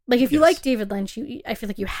 Like, if you Yes. like David Lynch, I feel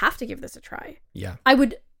like you have to give this a try. Yeah. I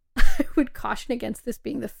would caution against this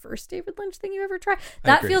being the first David Lynch thing you ever try. I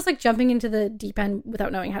That agree. feels like jumping into the deep end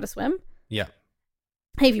without knowing how to swim. Yeah.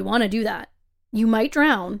 Hey, if you want to do that, you might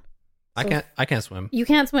drown. I can't swim. You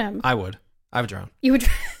can't swim. I would drown. You would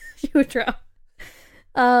you would drown.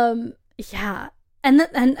 Yeah.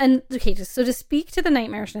 And okay, just so to speak to the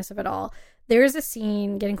nightmarishness of it all, there is a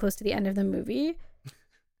scene getting close to the end of the movie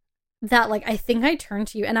that, like, I think I turned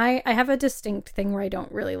to you, and I have a distinct thing where I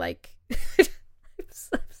don't really like I'm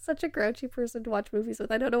such a grouchy person to watch movies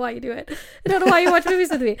with. I don't know why you do it. I don't know why you watch movies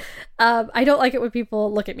with me. I don't like it when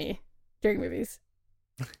people look at me during movies.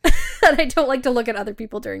 And I don't like to look at other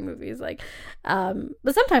people during movies, like,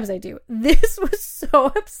 but sometimes I do. This was so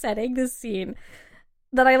upsetting, this scene,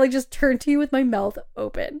 that I, like, just turned to you with my mouth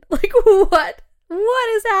open. Like, what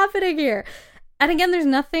is happening here? And again, there's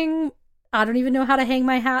nothing, I don't even know how to hang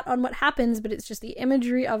my hat on what happens, but it's just the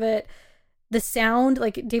imagery of it, the sound,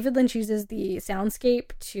 like, David Lynch uses the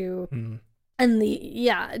soundscape to, and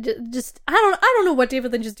just, I don't know what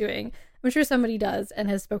David Lynch is doing. I'm sure somebody does and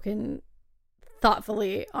has spoken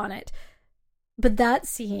thoughtfully on it, but that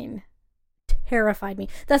scene terrified me.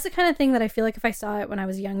 That's the kind of thing that I feel like if I saw it when I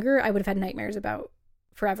was younger, I would have had nightmares about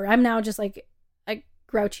forever. I'm now just like a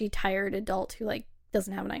grouchy, tired adult who, like,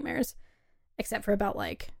 doesn't have nightmares except for about,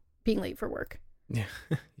 like, being late for work. Yeah.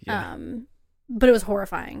 Yeah. But it was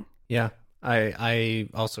horrifying. Yeah. I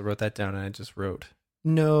also wrote that down, and I just wrote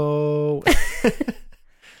no.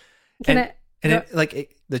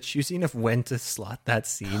 The choosing of when to slot that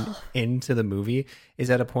scene into the movie is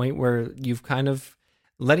at a point where you've kind of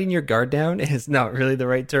letting your guard down is not really the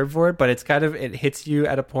right term for it, but it's kind of, it hits you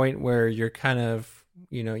at a point where you're kind of,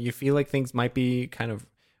 you feel like things might be kind of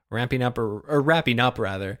ramping up or wrapping up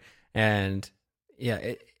rather. And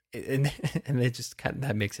yeah, and it just kind of,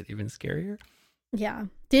 that makes it even scarier. Yeah.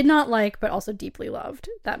 Did not like, but also deeply loved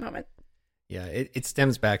that moment. Yeah, it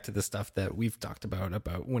stems back to the stuff that we've talked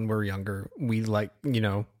about when we're younger. We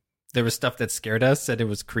there was stuff that scared us, and it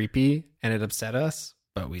was creepy, and it upset us,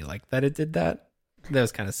 but we liked that it did that. That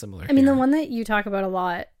was kind of similar. I mean, the one that you talk about a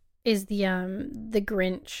lot is the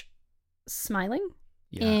Grinch smiling.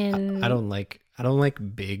 Yeah, I don't like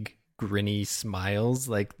big grinny smiles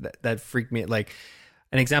like that freaked me. Like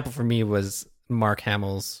an example for me was Mark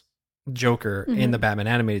Hamill's Joker in the Batman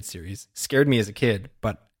animated series. Scared me as a kid,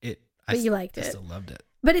 but you liked it. I still loved it.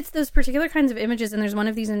 But it's those particular kinds of images, and there's one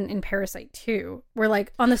of these in Parasite 2, where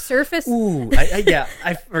like on the surface... Ooh,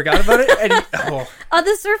 I forgot about it. On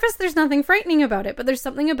the surface, there's nothing frightening about it, but there's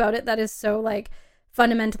something about it that is so like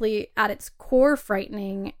fundamentally at its core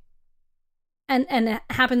frightening, and it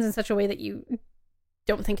happens in such a way that you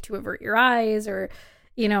don't think to avert your eyes, or,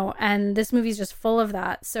 and this movie's just full of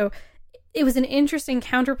that. So it was an interesting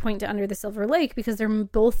counterpoint to Under the Silver Lake, because they're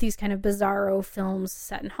both these kind of bizarro films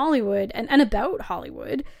set in Hollywood and about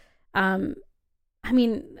Hollywood. I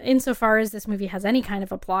mean, insofar as this movie has any kind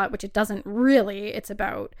of a plot, which it doesn't really, it's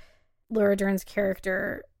about Laura Dern's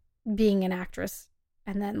character being an actress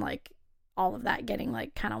and then like all of that getting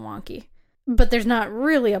like kind of wonky. But there's not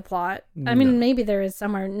really a plot. I mean, maybe there is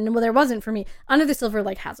somewhere. Well, there wasn't for me. Under the Silver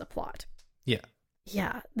Lake has a plot. Yeah.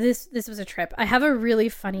 Yeah, this was a trip. I have a really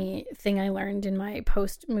funny thing I learned in my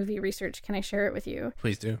post-movie research. Can I share it with you?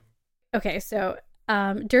 Please do. Okay, so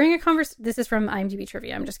during a conversation... This is from IMDb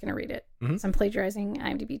Trivia. I'm just going to read it. So I'm plagiarizing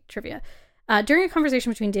IMDb Trivia. During a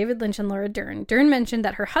conversation between David Lynch and Laura Dern, Dern mentioned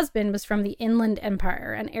that her husband was from the Inland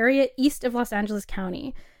Empire, an area east of Los Angeles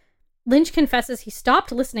County. Lynch confesses he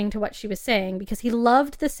stopped listening to what she was saying because he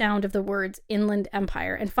loved the sound of the words Inland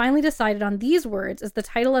Empire and finally decided on these words as the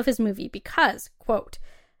title of his movie because, quote,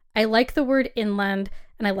 I like the word inland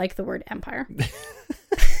and I like the word empire. It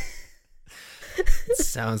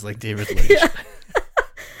sounds like David Lynch. Yeah.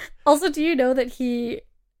 Also, do you know that he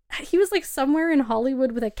was like somewhere in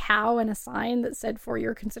Hollywood with a cow and a sign that said, for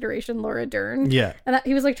your consideration, Laura Dern? Yeah. And that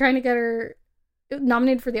he was like trying to get her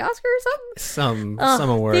nominated for the Oscar or something? Some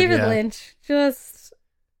award. David Lynch. Just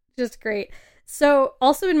great. So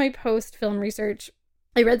also in my post film research,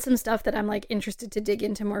 I read some stuff that I'm like interested to dig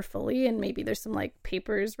into more fully, and maybe there's some like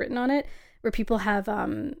papers written on it where people have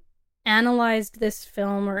analyzed this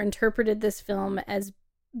film or interpreted this film as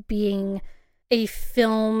being a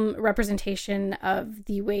film representation of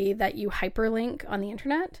the way that you hyperlink on the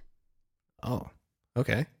internet. Oh,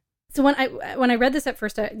 okay. So when I read this at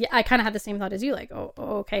first, I kind of had the same thought as you, like, oh,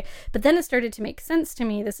 okay. But then it started to make sense to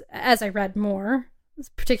me, this as I read more,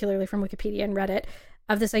 particularly from Wikipedia and Reddit,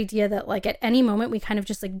 of this idea that like at any moment we kind of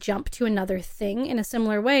just like jump to another thing in a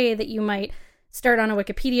similar way that you might start on a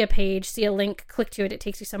Wikipedia page, see a link, click to it, it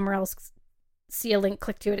takes you somewhere else, see a link,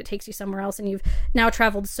 click to it, it takes you somewhere else, and you've now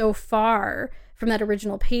traveled so far from that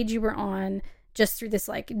original page you were on just through this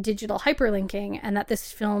like digital hyperlinking, and that this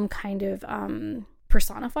film kind of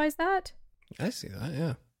personifies that. I see that,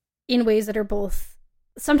 yeah. In ways that are both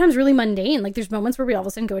sometimes really mundane. Like there's moments where we all of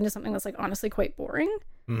a sudden go into something that's like honestly quite boring.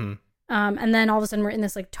 Mm-hmm. And then all of a sudden we're in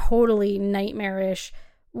this like totally nightmarish,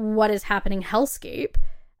 what is happening hellscape.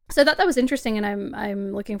 So I thought that was interesting, and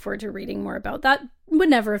I'm looking forward to reading more about that. Would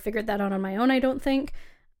never have figured that out on my own, I don't think.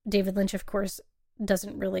 David Lynch, of course,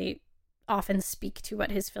 doesn't really often speak to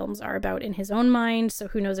what his films are about in his own mind, so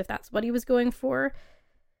who knows if that's what he was going for.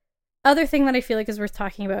 Other thing that I feel like is worth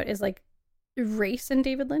talking about is like race in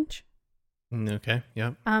David Lynch. Okay,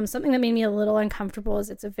 yeah. Something that made me a little uncomfortable is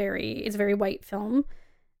it's a very white film,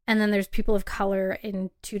 and then there's people of color in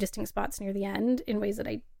two distinct spots near the end in ways that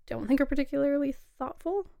I don't think are particularly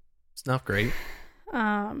thoughtful. It's not great.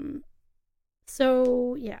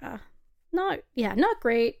 So not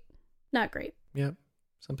great. Not great. Yep.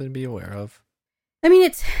 Something to be aware of. I mean,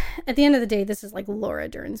 it's at the end of the day, this is like Laura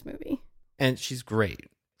Dern's movie, and she's great.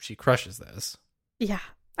 She crushes this. Yeah.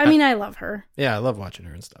 I mean, I love her. Yeah, I love watching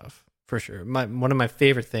her and stuff, for sure. One of my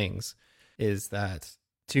favorite things is that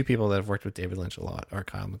two people that have worked with David Lynch a lot are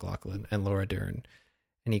Kyle MacLachlan and Laura Dern.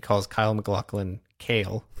 And he calls Kyle MacLachlan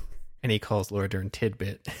Kale, and he calls Laura Dern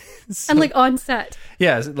Tidbit. And like on set.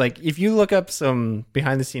 Yeah, like if you look up some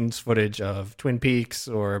behind-the-scenes footage of Twin Peaks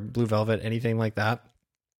or Blue Velvet, anything like that,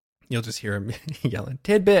 you'll just hear him yelling,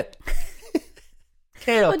 "Tidbit."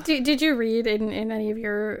 Kale. Well, did you read in any of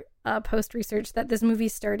your post research that this movie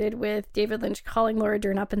started with David Lynch calling Laura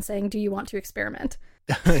Dern up and saying, "Do you want to experiment?"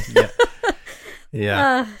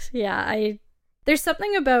 Yeah. There's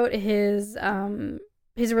something about his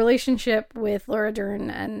relationship with Laura Dern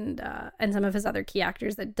and some of his other key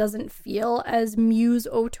actors that doesn't feel as muse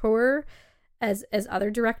auteur as other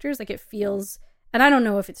directors. Like, it feels, and I don't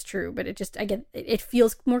know if it's true, but it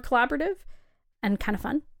feels more collaborative and kind of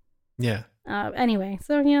fun. Yeah. Anyway,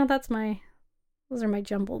 so yeah, those are my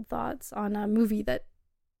jumbled thoughts on a movie that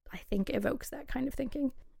I think evokes that kind of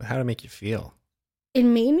thinking. How did it make you feel? It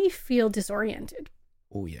made me feel disoriented.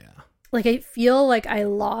 Oh yeah. Like, I feel like I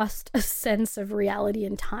lost a sense of reality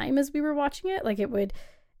and time as we were watching it. Like,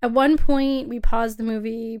 at one point we paused the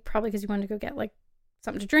movie probably because you wanted to go get like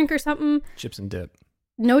something to drink or something. Chips and dip.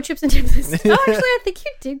 No chips and dips. Oh, actually, I think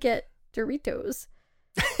you did get Doritos.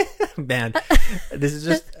 Man, this is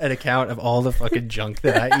just an account of all the fucking junk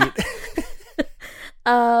that I eat.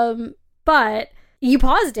 But you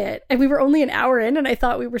paused it, and we were only an hour in, and I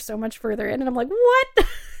thought we were so much further in, and I'm like, what?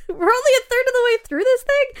 We're only a third of the way through this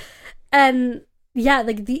thing? And yeah,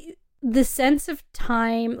 like the sense of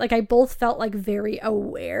time, like, I both felt like very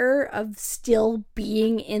aware of still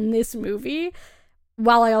being in this movie,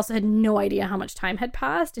 while I also had no idea how much time had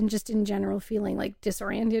passed, and just in general feeling like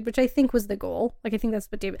disoriented, which I think was the goal. Like, I think that's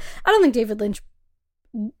what I don't think David Lynch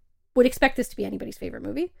would expect this to be anybody's favorite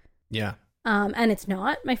movie. Yeah. And it's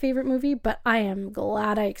not my favorite movie, but I am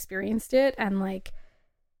glad I experienced it. And like,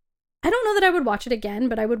 I don't know that I would watch it again,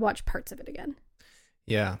 but I would watch parts of it again.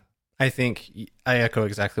 Yeah. I think I echo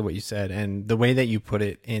exactly what you said. And the way that you put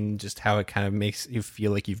it in, just how it kind of makes you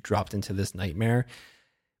feel like you've dropped into this nightmare,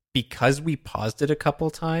 because we paused it a couple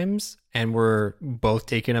times and we're both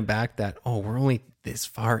taken aback that, oh, we're only this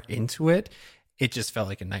far into it. It just felt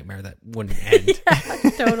like a nightmare that wouldn't end. Yeah,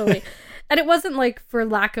 totally. And it wasn't like for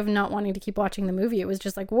lack of not wanting to keep watching the movie. It was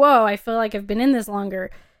just like, whoa, I feel like I've been in this longer.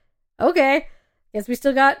 Okay, guess we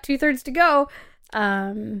still got 2/3 to go.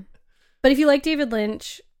 But if you like David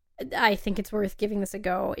Lynch, I think it's worth giving this a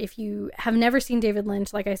go. If you have never seen David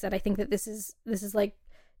Lynch, like I said, I think that this is like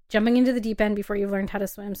jumping into the deep end before you've learned how to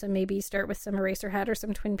swim. So maybe start with some Eraserhead or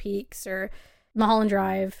some Twin Peaks or Mulholland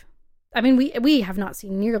Drive. I mean, we have not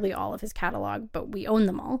seen nearly all of his catalog, but we own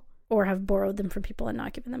them all or have borrowed them from people and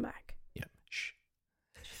not given them back. Yeah. Shh.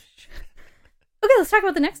 Okay, let's talk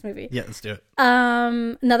about the next movie. Yeah, let's do it.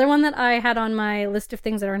 Another one that I had on my list of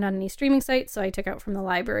things that aren't on any streaming sites, so I took out from the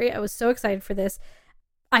library. I was so excited for this.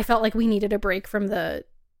 I felt like we needed a break from the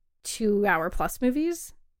 2-hour plus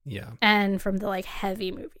movies. Yeah. And from the like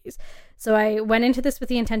heavy movies. So I went into this with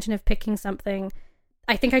the intention of picking something.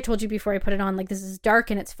 I think I told you before I put it on, like, this is dark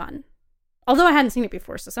and it's fun. Although I hadn't seen it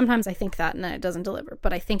before, so sometimes I think that and then it doesn't deliver,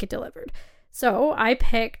 but I think it delivered. So I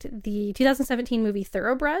picked the 2017 movie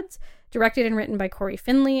Thoroughbreds, directed and written by Corey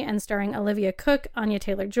Finley and starring Olivia Cooke, Anya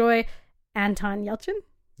Taylor-Joy, Anton Yelchin.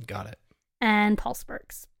 Got it. And Paul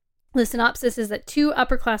Sparks. The synopsis is that 2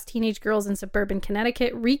 upper-class teenage girls in suburban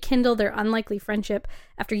Connecticut rekindle their unlikely friendship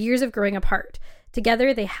after years of growing apart.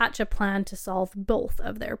 Together, they hatch a plan to solve both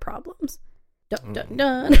of their problems. Dun, dun,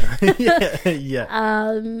 dun. Yeah.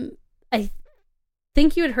 I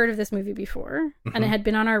think you had heard of this movie before, and it had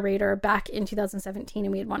been on our radar back in 2017,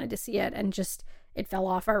 and we had wanted to see it, and just it fell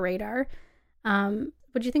off our radar. What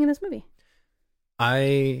did you think of this movie?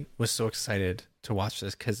 I was so excited to watch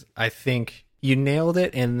this because I think you nailed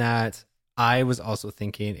it in that I was also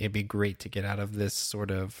thinking it'd be great to get out of this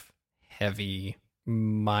sort of heavy,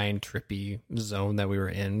 mind trippy zone that we were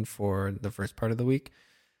in for the first part of the week.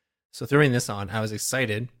 So throwing this on, I was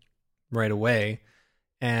excited right away.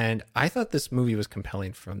 And I thought this movie was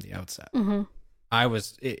compelling from the outset. Mm-hmm.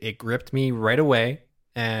 It gripped me right away,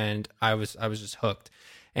 and I was just hooked.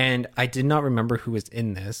 And I did not remember who was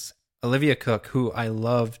in this. Olivia Cooke, who I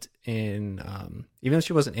loved in, even though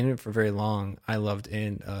she wasn't in it for very long, I loved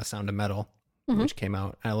in Sound of Metal, which came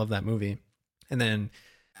out. I love that movie. And then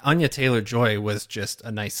Anya Taylor-Joy was just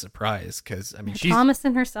a nice surprise because, I mean, she's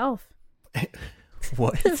Thomason herself.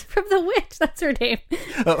 What? From The Witch, that's her name.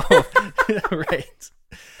 Oh, right.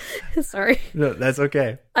 Sorry. No, that's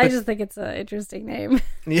okay. I just think it's an interesting name.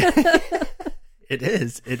 Yeah, it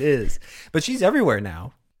is. But she's everywhere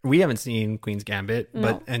now. We haven't seen Queen's Gambit,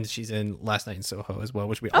 and she's in Last Night in Soho as well,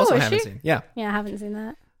 which we also haven't seen. Yeah, I haven't seen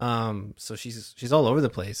that. So she's all over the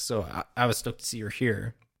place. So I was stoked to see her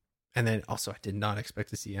here, and then also I did not expect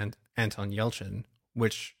to see Anton Yelchin,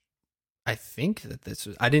 which I think that this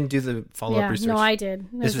was. I didn't do the follow up research. No, I did.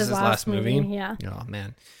 This was his last movie. Yeah. Oh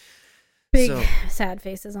man. Big sad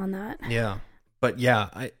faces on that. Yeah. But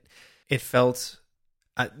yeah, it felt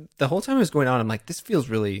the whole time it was going on, I'm like, this feels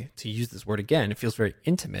really, to use this word again, it feels very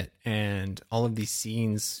intimate. And all of these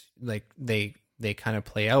scenes, like they kind of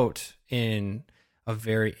play out in a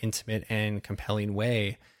very intimate and compelling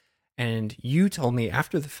way. And you told me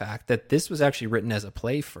after the fact that this was actually written as a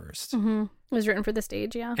play first. Mm-hmm. It was written for the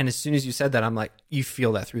stage, yeah. And as soon as you said that, I'm like, you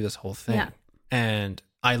feel that through this whole thing. Yeah. And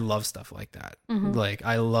I love stuff like that. Mm-hmm. Like,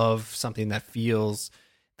 I love something that feels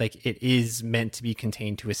like it is meant to be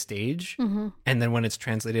contained to a stage. Mm-hmm. And then when it's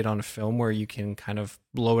translated on a film where you can kind of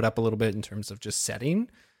blow it up a little bit in terms of just setting,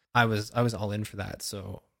 I was all in for that.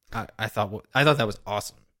 So I thought that was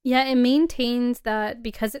awesome. Yeah, it maintains that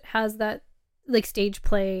because it has that like stage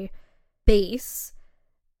play base,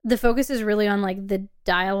 the focus is really on like the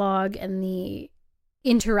dialogue and the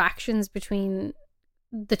interactions between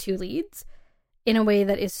the two leads in a way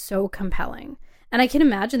that is so compelling. And I can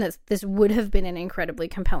imagine that this would have been an incredibly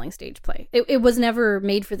compelling stage play. It was never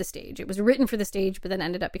made for the stage. It was written for the stage, but then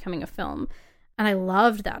ended up becoming a film. And I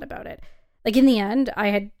loved that about it. Like, in the end, I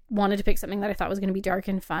had wanted to pick something that I thought was going to be dark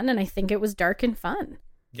and fun, and I think it was dark and fun.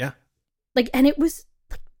 Yeah. Like, and it was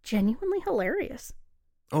like genuinely hilarious.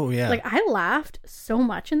 Oh, yeah. Like, I laughed so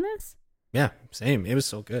much in this. Yeah, same. It was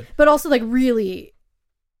so good. But also, like, really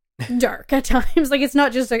dark at times. Like, it's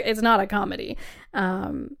not a comedy.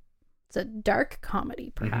 It's a dark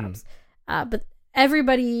comedy, perhaps. Mm-hmm. But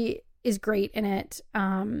everybody is great in it.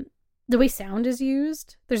 The way sound is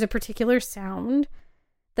used, there's a particular sound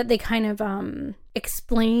that they kind of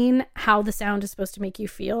explain how the sound is supposed to make you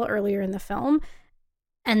feel earlier in the film.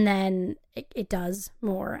 And then it does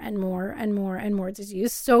more and more and more and more. It's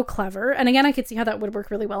used so clever. And again, I could see how that would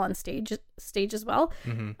work really well on stage as well.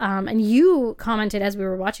 Mm-hmm. And you commented as we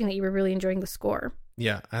were watching that you were really enjoying the score.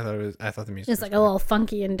 Yeah, I thought the music was like great. A little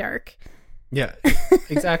funky and dark. Yeah,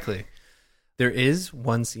 exactly. There is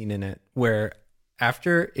one scene in it where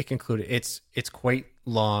after it concluded, it's quite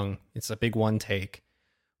long. It's a big one take,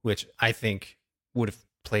 which I think would have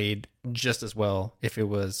played just as well if it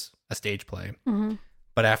was a stage play. Mm-hmm.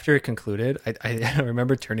 But after it concluded, I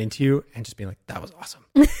remember turning to you and just being like, that was awesome.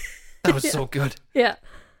 That was so good. Yeah.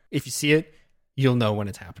 If you see it, you'll know when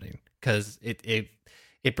it's happening, because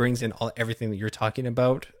it brings in everything that you're talking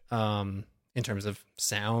about in terms of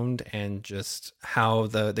sound and just how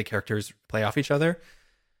the characters play off each other.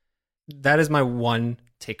 That is my one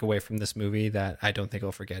takeaway from this movie that I don't think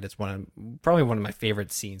I'll forget. It's probably one of my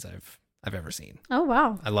favorite scenes I've ever seen. Oh,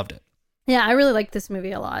 wow. I loved it. Yeah, I really liked this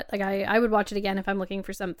movie a lot. Like, I would watch it again if I'm looking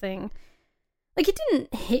for something. Like, it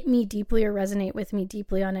didn't hit me deeply or resonate with me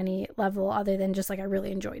deeply on any level other than just, like, I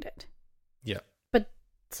really enjoyed it. Yeah. But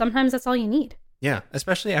sometimes that's all you need. Yeah,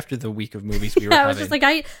 especially after the week of movies we were having. I was just like,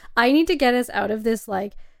 I need to get us out of this,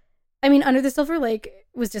 like... I mean, Under the Silver Lake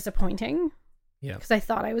was disappointing. Yeah. Because I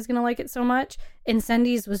thought I was going to like it so much.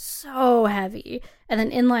 Incendies was so heavy. And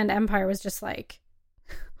then Inland Empire was just like...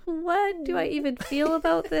 What do I even feel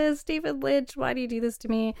about this? David Lynch, why do you do this to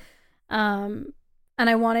me? And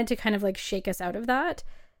I wanted to kind of like shake us out of that.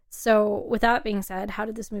 So with that being said, how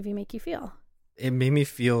did this movie make you feel? It made me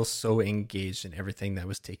feel so engaged in everything that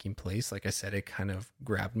was taking place. Like I said, it kind of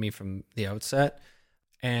grabbed me from the outset.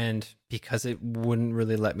 And because it wouldn't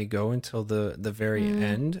really let me go until the very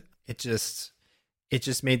end, it just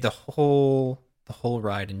made the whole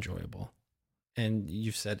ride enjoyable. And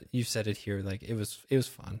you said it here, like it was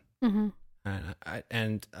fun, mm-hmm.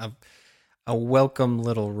 and a welcome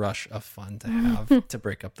little rush of fun to have to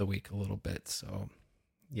break up the week a little bit. So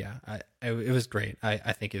yeah, it was great.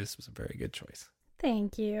 I think this was a very good choice.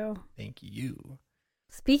 Thank you. Thank you.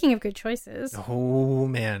 Speaking of good choices, oh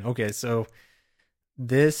man, okay, so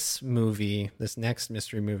this next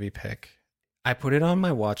mystery movie pick, I put it on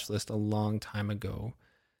my watch list a long time ago.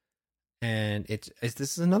 And this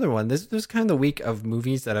is another one. This is kind of the week of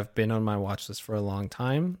movies that have been on my watch list for a long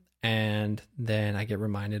time. And then I get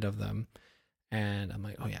reminded of them. And I'm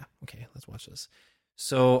like, oh yeah, okay, let's watch this.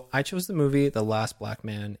 So I chose the movie The Last Black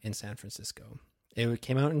Man in San Francisco. It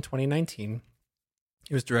came out in 2019.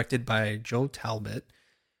 It was directed by Joe Talbot,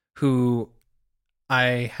 who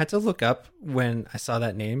I had to look up when I saw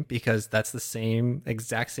that name, because that's the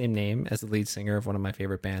exact same name as the lead singer of one of my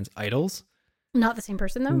favorite bands, Idols. Not the same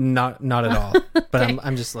person, though? Not at all. But okay.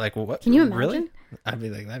 I'm just like, well, what? Can you imagine? Really? I'd be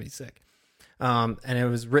like, that'd be sick. And it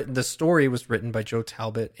was written. The story was written by Joe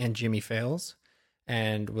Talbot and Jimmy Fails,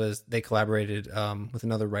 and they collaborated with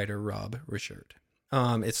another writer, Rob Richard.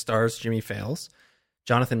 It stars Jimmy Fails,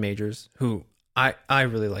 Jonathan Majors, who I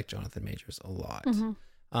really like Jonathan Majors a lot.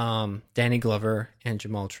 Mm-hmm. Danny Glover and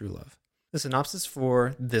Jamal Truelove. The synopsis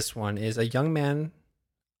for this one is a young man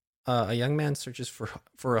searches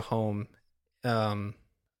for a home. I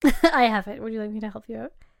have it. Would you like me to help you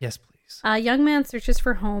out? Yes, please. movies. A young man searches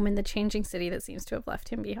for home in the changing city that seems to have left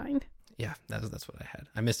him behind. Yeah, that's what I had.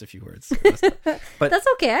 I missed a few words. But that's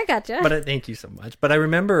okay. I gotcha. But thank you so much. But I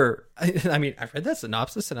remember, I mean, I read that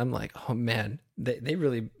synopsis and I'm like, oh man, they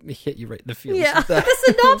really hit you right in the feels. Yeah, the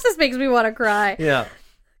synopsis makes me want to cry. Yeah.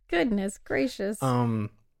 Goodness gracious.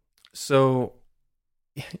 So,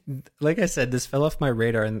 like I said, this fell off my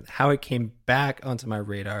radar, and how it came back onto my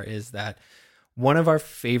radar is that one of our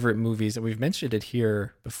favorite movies, and we've mentioned it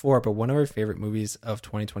here before, but one of our favorite movies of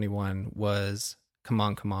 2021 was Come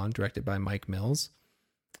On, Come On, directed by Mike Mills,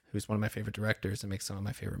 who's one of my favorite directors and makes some of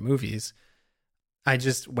my favorite movies. I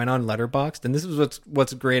just went on Letterboxd, and this is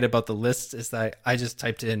what's great about the list is that I just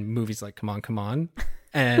typed in movies like Come On, Come On,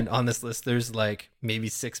 and on this list there's like maybe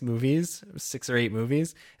 6 or 8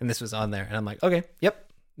 movies, and this was on there, and I'm like, okay, yep,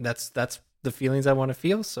 that's the feelings I want to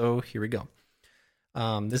feel, so here we go.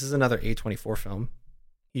 This is another A24 film.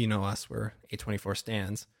 You know us, we're A24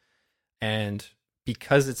 stans, and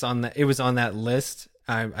because it was on that list,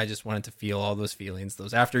 I just wanted to feel all those feelings,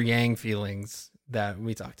 those after Yang feelings that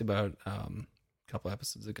we talked about a couple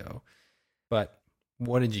episodes ago. But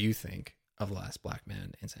what did you think of Last Black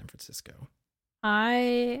Man in San Francisco?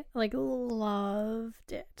 I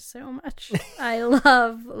loved it so much. I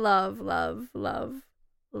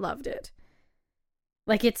loved it.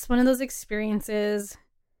 Like, it's one of those experiences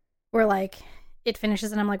where like it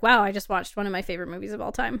finishes and I'm like, wow, I just watched one of my favorite movies of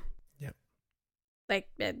all time. Like,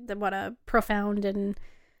 what a profound and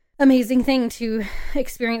amazing thing to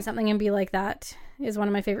experience something and be like, that is one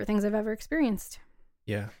of my favorite things I've ever experienced.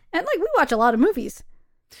 Yeah. And like, we watch a lot of movies,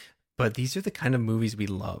 but these are the kind of movies we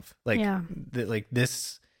love. Like, yeah.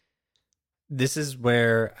 This is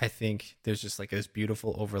where I think there's just like this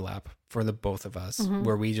beautiful overlap for the both of us, Mm-hmm.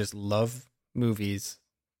 where we just love movies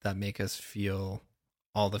that make us feel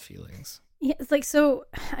all the feelings. Yeah, it's like, so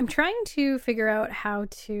I'm trying to figure out how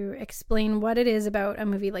to explain what it is about a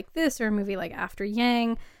movie like this or a movie like After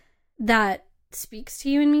Yang that speaks to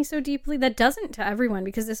you and me so deeply, that doesn't to everyone,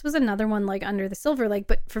 because this was another one like Under the Silver Lake,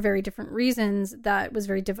 but for very different reasons, that was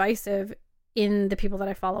very divisive in the people that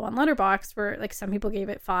I follow on Letterboxd, where like some people gave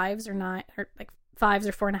it 5s or 9 or like 5s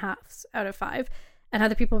or 4.5s out of 5, and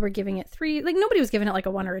other people were giving it 3. Like, nobody was giving it like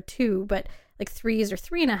a 1 or a 2, but like 3s or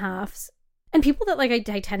 3.5s. And people that like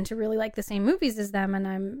I tend to really like the same movies as them,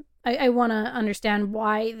 and I want to understand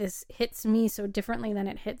why this hits me so differently than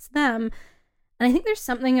it hits them. And I think there's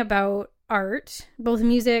something about art, both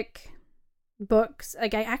music, books.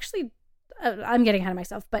 Like, I'm getting ahead of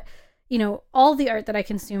myself, but you know, all the art that I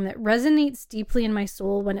consume that resonates deeply in my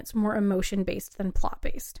soul when it's more emotion based than plot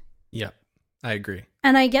based. Yeah, I agree.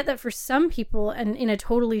 And I get that for some people, and in a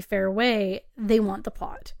totally fair way, they want the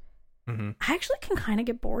plot. Mm-hmm. I actually can kind of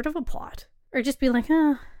get bored of a plot. Or just be like,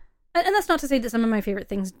 And that's not to say that some of my favorite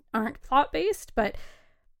things aren't plot-based, but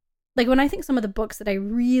like when I think some of the books that I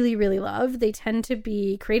really, really love, they tend to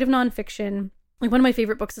be creative nonfiction. Like, one of my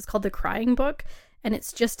favorite books is called The Crying Book, and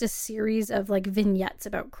it's just a series of like vignettes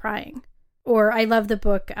about crying. Or I love the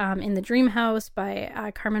book In the Dream House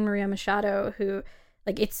by Carmen Maria Machado, who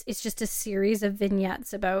like it's just a series of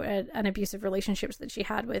vignettes about an abusive relationships that she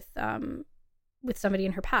had with somebody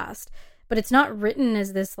in her past. But it's not written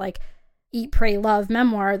as this like Eat, Pray, Love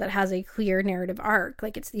memoir that has a clear narrative arc.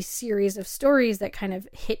 Like, it's these series of stories that kind of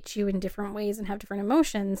hit you in different ways and have different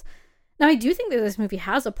emotions. Now, I do think that this movie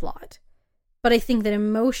has a plot, but I think that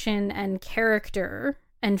emotion and character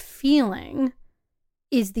and feeling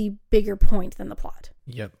is the bigger point than the plot.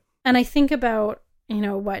 Yep. And I think about, you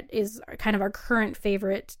know, what is kind of our current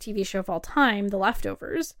favorite TV show of all time, The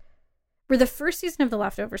Leftovers. We're the first season of The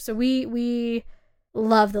Leftovers, so we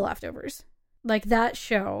love The Leftovers. Like, that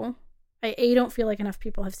show, A, don't feel like enough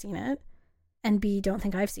people have seen it, and B, don't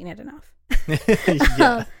think I've seen it enough.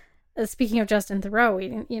 Yeah. Speaking of Justin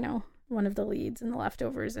Theroux, you know, one of the leads in The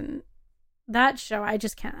Leftovers, and that show, I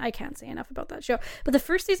can't say enough about that show. But the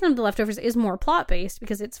first season of The Leftovers is more plot-based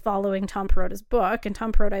because it's following Tom Perotta's book, and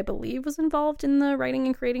Tom Perrotta, I believe, was involved in the writing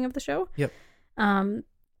and creating of the show. Yep. And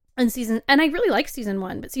I really like season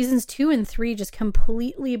 1, but seasons 2 and 3 just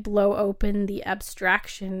completely blow open the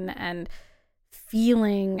abstraction and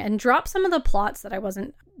feeling and drop some of the plots that I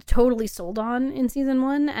wasn't totally sold on in season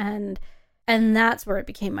 1, and that's where it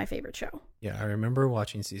became my favorite show. Yeah, I remember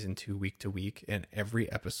watching season 2 week to week, and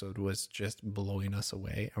every episode was just blowing us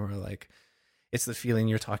away. And we're like, it's the feeling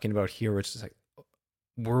you're talking about here, which is like,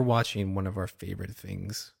 we're watching one of our favorite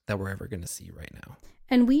things that we're ever going to see right now.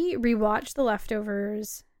 And we rewatched The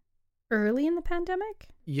Leftovers early in the pandemic.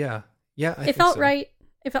 Yeah. It felt right.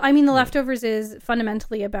 The Leftovers is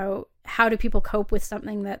fundamentally about how do people cope with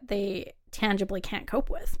something that they tangibly can't cope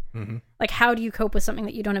with. Mm-hmm. Like, how do you cope with something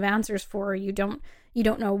that you don't have answers for? You don't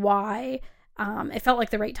know why. It felt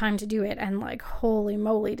like the right time to do it, and like, holy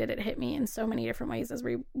moly, did it hit me in so many different ways as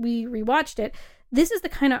we rewatched it. This is the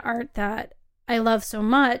kind of art that I love so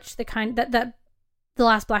much, the kind that The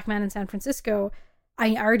Last Black Man in San Francisco,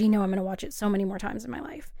 I already know I'm going to watch it so many more times in my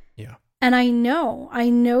life. Yeah. And I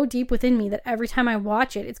know deep within me that every time I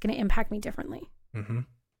watch it, it's going to impact me differently. Mm-hmm.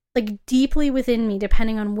 Like, deeply within me,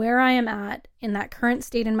 depending on where I am at in that current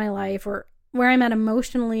state in my life, or where I'm at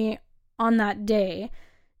emotionally on that day,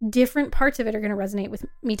 different parts of it are going to resonate with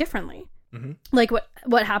me differently. Mm-hmm. Like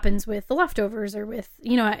what happens with The Leftovers, or with,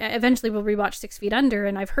 you know, eventually we'll rewatch 6 Feet Under,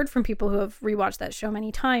 and I've heard from people who have rewatched that show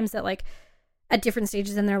many times that, like, at different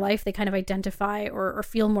stages in their life, they kind of identify or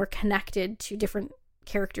feel more connected to different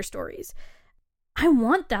character stories. I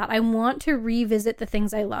want that. I want to revisit the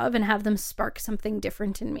things I love and have them spark something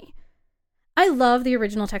different in me. I love the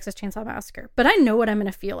original Texas Chainsaw Massacre, but I know what I'm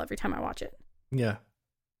going to feel every time I watch it. Yeah.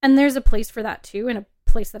 And there's a place for that too, and a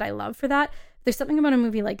place that I love for that. There's something about a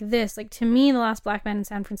movie like this. Like, to me, The Last Black Man in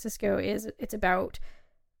San Francisco it's about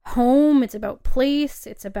home, it's about place,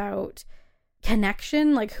 it's about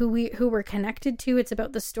connection, like who we're connected to. It's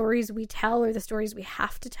about the stories we tell, or the stories we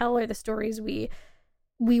have to tell, or the stories we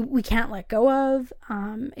can't let go of.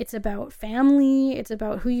 It's about family. It's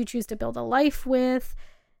about who you choose to build a life with.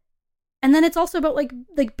 And then it's also about like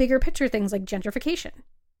bigger picture things like gentrification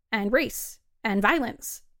and race and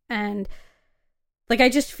violence. And like, I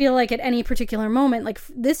just feel like at any particular moment, like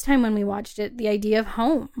this time when we watched it, the idea of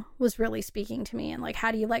home was really speaking to me. And like,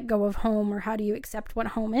 how do you let go of home, or how do you accept what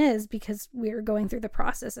home is? Because we're going through the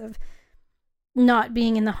process of not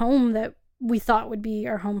being in the home that we thought would be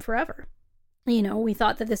our home forever. You know, we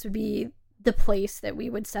thought that this would be the place that we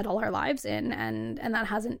would settle our lives in, and that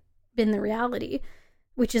hasn't been the reality,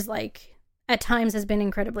 which is like, at times has been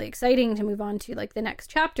incredibly exciting to move on to like the next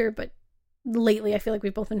chapter, but lately I feel like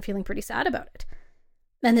we've both been feeling pretty sad about it.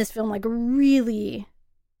 And this film like really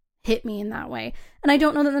hit me in that way. And I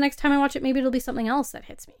don't know that the next time I watch it, maybe it'll be something else that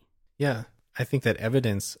hits me. Yeah. I think that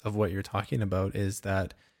evidence of what you're talking about is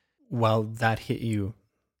that while that hit you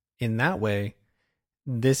in that way,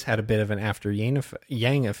 this had a bit of an after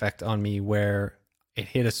yang effect on me, where it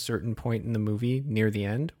hit a certain point in the movie near the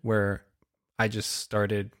end where I just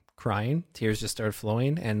started crying. Tears just started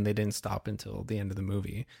flowing, and they didn't stop until the end of the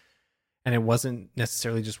movie. And it wasn't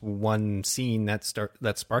necessarily just one scene that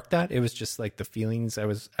sparked that. It was just like the feelings I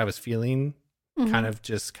was feeling kind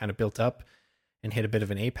of built up and hit a bit of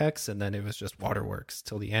an apex, and then it was just waterworks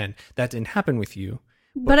till the end. That didn't happen with you.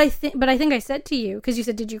 But I think I said to you, because you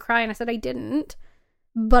said, did you cry? And I said, I didn't.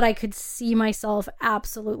 But I could see myself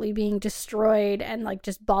absolutely being destroyed and like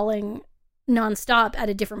just bawling nonstop at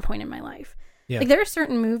a different point in my life. Yeah. Like, there are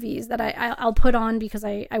certain movies that I'll put on because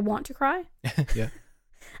I want to cry. Yeah.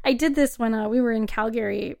 I did this when we were in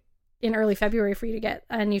Calgary in early February for you to get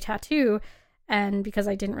a new tattoo. And because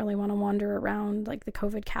I didn't really want to wander around like the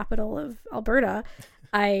COVID capital of Alberta,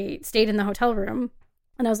 I stayed in the hotel room,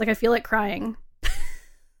 and I was like, I feel like crying.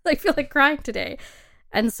 I feel like crying today.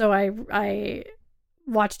 And so I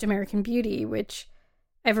watched American Beauty, which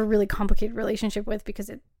I have a really complicated relationship with because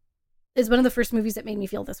it is one of the first movies that made me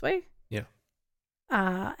feel this way. Yeah.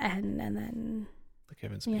 And then the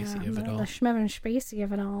Kevin Spacey of it all. The Kevin Spacey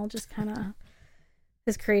of it all just kind of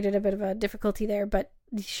has created a bit of a difficulty there. But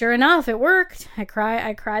sure enough, it worked. I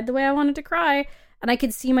cried the way I wanted to cry. And I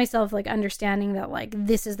could see myself like understanding that like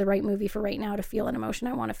this is the right movie for right now to feel an emotion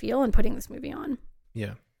I want to feel, and putting this movie on.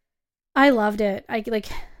 Yeah. I loved it.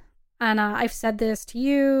 I've said this to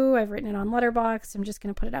you. I've written it on Letterboxd. I'm just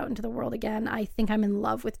going to put it out into the world again. I think I'm in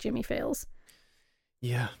love with Jimmy Fails.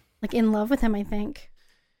 Yeah. Like, in love with him, I think.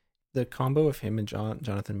 The combo of him and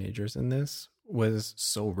Jonathan Majors in this was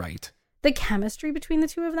so right. The chemistry between the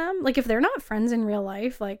two of them, like, if they're not friends in real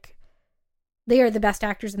life, like, they are the best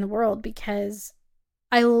actors in the world, because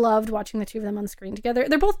I loved watching the two of them on screen together.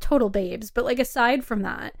 They're both total babes, but like, aside from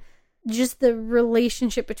that, just the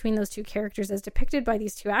relationship between those two characters as depicted by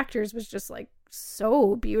these two actors was just like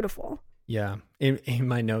so beautiful. Yeah. In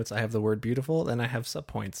my notes, I have the word beautiful, and I have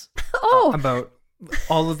subpoints about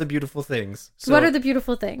all of the beautiful things. So what are the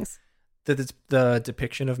beautiful things? The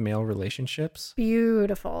depiction of male relationships.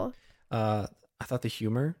 Beautiful. I thought the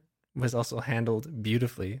humor was also handled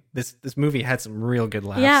beautifully. This movie had some real good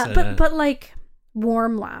laughs. Yeah, but like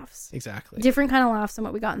warm laughs. Exactly. Different kind of laughs than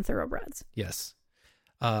what we got in Thoroughbreds. Yes.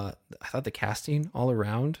 I thought the casting all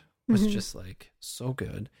around was just like so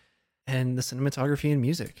good, and the cinematography and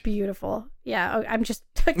music, beautiful. Yeah, I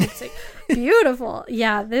can say beautiful.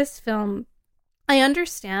 Yeah, this film, I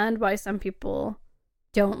understand why some people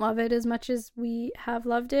don't love it as much as we have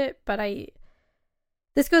loved it, but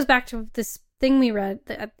this goes back to this thing we read,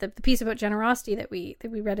 the piece about generosity that we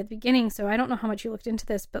read at the beginning. So I don't know how much you looked into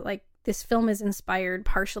this, but like this film is inspired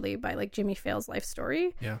partially by like Jimmy Fallon's life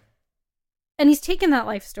story. Yeah. And he's taken that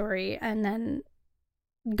life story and then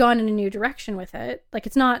gone in a new direction with it. Like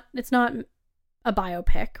it's not a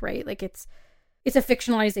biopic, right? Like it's a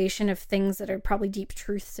fictionalization of things that are probably deep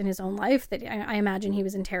truths in his own life that I imagine he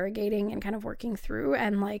was interrogating and kind of working through.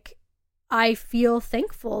 And like, I feel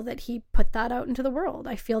thankful that he put that out into the world.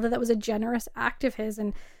 I feel that was a generous act of his.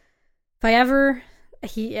 And if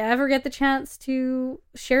he ever get the chance to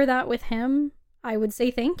share that with him, I would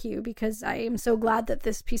say thank you, because I am so glad that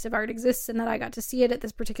this piece of art exists and that I got to see it at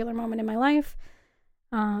this particular moment in my life.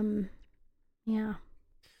 Yeah.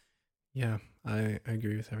 Yeah, I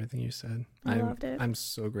agree with everything you said. I loved it. I'm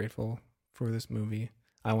so grateful for this movie.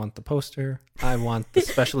 I want the poster. I want the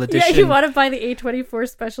special edition. Yeah, you want to buy the A24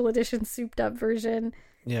 special edition souped up version.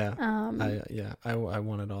 Yeah. I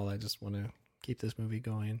want it all. I just want to keep this movie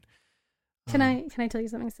going. Can I tell you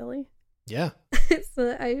something silly? Yeah.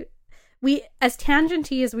 So we, as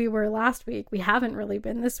tangenty as we were last week, we haven't really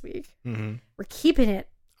been this week. Mm-hmm. We're keeping it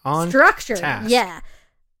on structured. task. Yeah.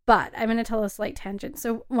 But I'm going to tell a slight tangent.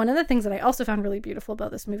 So one of the things that I also found really beautiful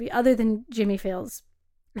about this movie, other than Jimmy Fallon's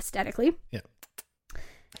aesthetically,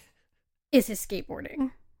 is his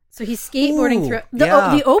skateboarding. So he's skateboarding through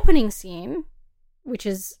the opening scene, which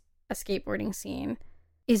is a skateboarding scene,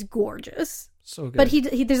 is gorgeous. So good. But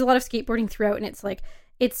he there's a lot of skateboarding throughout, and it's like,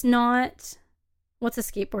 it's not, what's a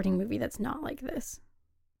skateboarding movie that's not like this?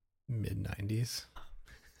 Mid-90s.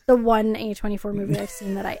 The one A24 movie I've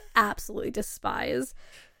seen that I absolutely despise.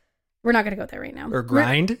 We're not going to go there right now. Or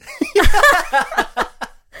Grind.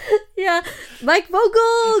 Yeah. Mike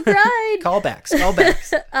Vogel, Grind. Callbacks.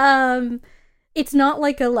 It's not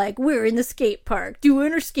like we're in the skate park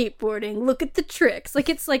doing our skateboarding. Look at the tricks. Like,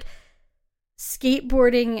 it's like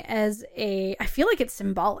skateboarding as I feel like it's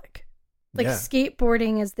symbolic. Like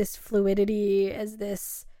skateboarding as this fluidity, as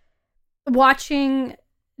this, watching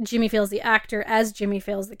Jimmy Fallon the actor as Jimmy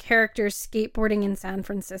Fallon the character skateboarding in San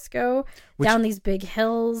Francisco down these big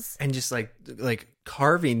hills, and just like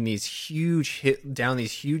carving these huge down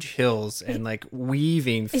these huge hills and like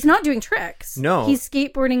weaving. He's not doing tricks. No, he's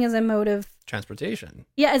skateboarding as a mode of transportation.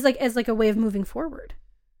 Yeah, as a way of moving forward.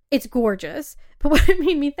 It's gorgeous. But what it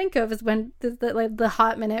made me think of is when the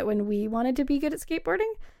hot minute when we wanted to be good at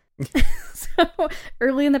skateboarding. So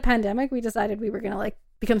early in the pandemic, we decided we were gonna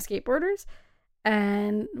become skateboarders.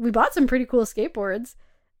 And we bought some pretty cool skateboards.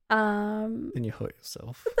 And you hurt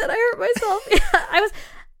yourself. Then I hurt myself. Yeah,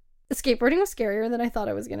 skateboarding was scarier than I thought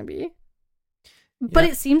it was going to be. But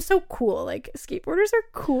it seems so cool. Like, skateboarders are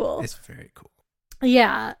cool. It's very cool.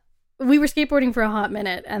 Yeah. We were skateboarding for a hot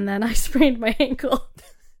minute, and then I sprained my ankle.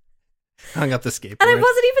 Hung up the skateboard. And I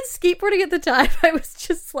wasn't even skateboarding at the time. I was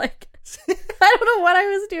just like, I don't know what I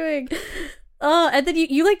was doing. And then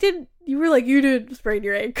you were like, you did sprain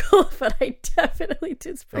your ankle, but I definitely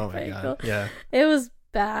did sprain my ankle. Yeah. It was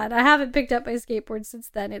bad. I haven't picked up my skateboard since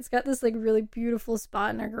then. It's got this really beautiful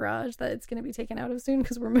spot in our garage that it's going to be taken out of soon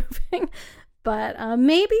because we're moving. But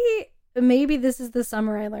maybe this is the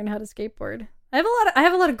summer I learn how to skateboard. I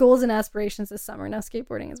have a lot of goals and aspirations this summer. Now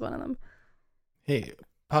skateboarding is one of them. Hey,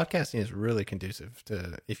 podcasting is really conducive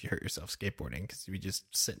to if you hurt yourself skateboarding, because we just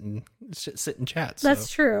sit and chat. So. That's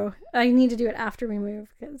true. I need to do it after we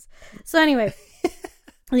move. So anyway,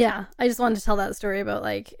 yeah, I just wanted to tell that story about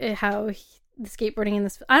how the skateboarding in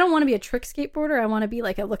this. I don't want to be a trick skateboarder. I want to be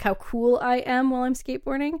a look how cool I am while I'm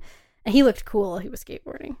skateboarding. And he looked cool while he was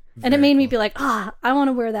skateboarding, and it made me be like, I want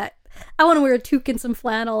to wear that. I want to wear a toque and some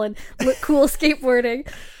flannel and look cool skateboarding.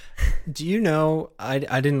 Do you know, I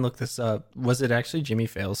didn't look this up. Was it actually Jimmy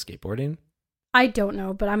Fallon skateboarding? I don't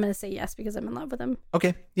know, but I'm going to say yes because I'm in love with him.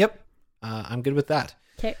 Okay. Yep. I'm good with that.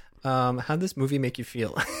 Okay. How'd this movie make you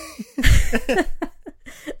feel?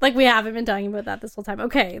 We haven't been talking about that this whole time.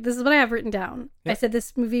 Okay. This is what I have written down. Yep. I said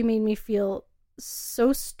this movie made me feel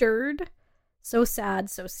so stirred, so sad,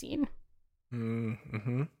 so seen.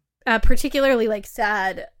 Mm-hmm. Particularly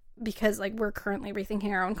sad because we're currently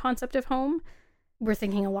rethinking our own concept of home. We're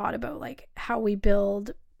thinking a lot about how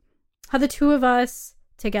the two of us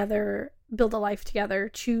together build a life together,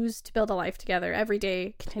 choose to build a life together every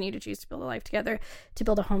day, continue to choose to build a life together, to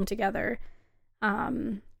build a home together.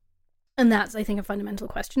 And that's, I think, a fundamental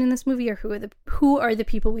question in this movie, or who are the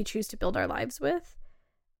people we choose to build our lives with?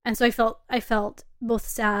 And so I felt both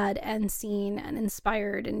sad and seen and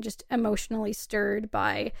inspired and just emotionally stirred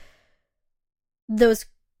by those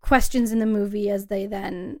questions in the movie as they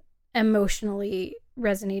then emotionally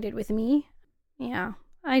resonated with me. Yeah,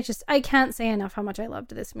 I can't say enough how much I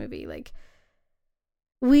loved this movie. Like,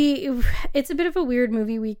 it's a bit of a weird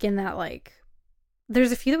movie week in that, like,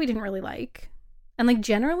 there's a few that we didn't really like. And, like,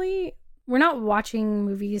 generally, we're not watching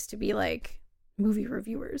movies to be, like, movie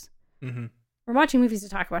reviewers. Mm-hmm. We're watching movies to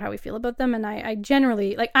talk about how we feel about them. And I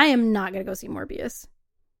generally, like, I am not going to go see Morbius.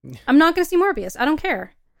 I'm not going to see Morbius. I don't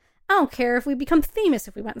care. I don't care if we become famous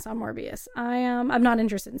if we went and saw Morbius. I'm not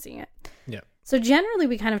interested in seeing it. Yeah. So generally,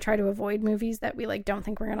 we kind of try to avoid movies that we, like, don't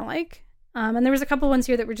think we're going to like. And there was a couple ones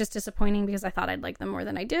here that were just disappointing because I thought I'd like them more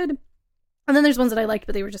than I did. And then there's ones that I liked,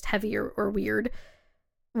 but they were just heavy or weird.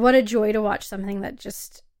 What a joy to watch something that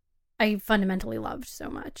just I fundamentally loved so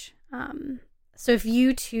much. So if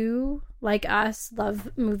you too, like us,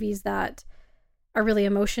 love movies that are really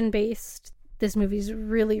emotion-based, this movie's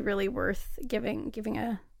really, really worth giving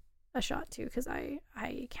a shot to, because I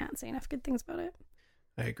can't say enough good things about it.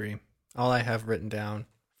 I agree. All I have written down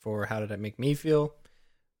for how did it make me feel,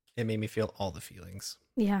 it made me feel all the feelings.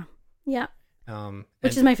 Yeah.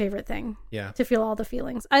 Which is my favorite thing. Yeah. To feel all the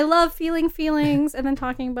feelings. I love feeling feelings and then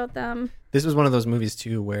talking about them. This was one of those movies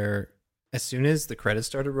too where as soon as the credits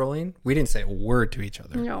started rolling, we didn't say a word to each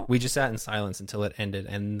other. No. We just sat in silence until it ended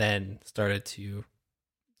and then started to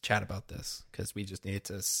chat about this because we just needed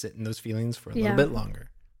to sit in those feelings for a little bit longer.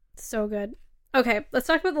 So good. Okay, let's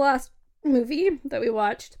talk about the last movie that we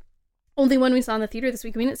watched. Only one we saw in the theater this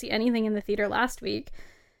week. We didn't see anything in the theater last week.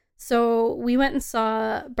 So we went and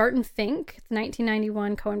saw Barton Fink, the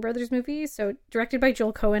 1991 Coen Brothers movie. So directed by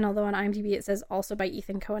Joel Coen, although on IMDb it says also by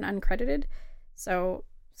Ethan Coen, uncredited. So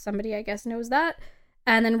somebody, I guess, knows that.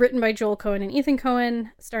 And then written by Joel Coen and Ethan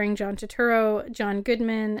Coen, starring John Turturro, John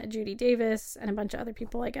Goodman, Judy Davis, and a bunch of other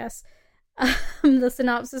people, I guess. The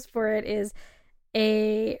synopsis for it is: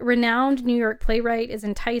 a renowned New York playwright is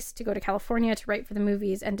enticed to go to California to write for the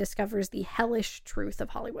movies and discovers the hellish truth of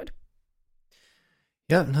Hollywood.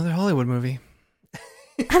 Yeah, another Hollywood movie.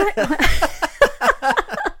 I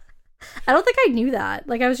don't think I knew that.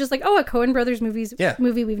 Like, I was just like, oh, a Coen Brothers movie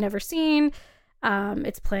we've never seen.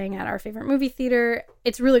 It's playing at our favorite movie theater.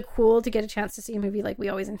 It's really cool to get a chance to see a movie like we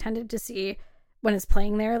always intended to see when it's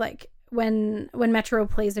playing there. Like, when Metro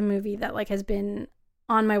plays a movie that, like, has been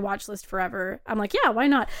on my watch list forever, I'm like, yeah, why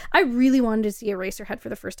not? I really wanted to see Eraserhead for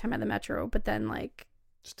the first time at the Metro, but then, like,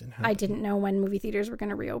 I didn't know when movie theaters were going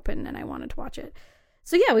to reopen, and I wanted to watch it.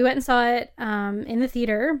 So yeah, we went and saw it in the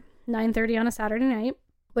theater, 9:30 on a Saturday night.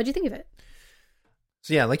 What'd you think of it?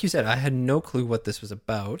 So yeah, like you said, I had no clue what this was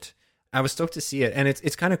about. I was stoked to see it, and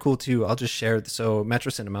it's kind of cool too. I'll just share. So Metro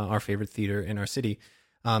Cinema, our favorite theater in our city,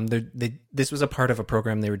 this was a part of a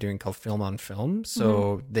program they were doing called Film on Film.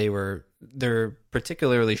 So they're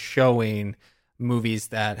particularly showing movies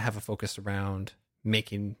that have a focus around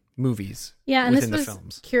making movies. Yeah, and within this was the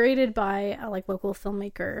films. Curated by a local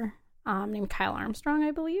filmmaker named Kyle Armstrong,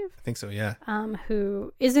 I believe. I think so, yeah.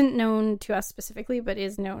 Who isn't known to us specifically, but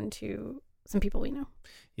is known to some people we know.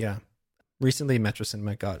 Yeah. Recently, Metro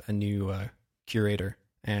Cinema got a new curator,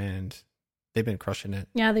 and they've been crushing it.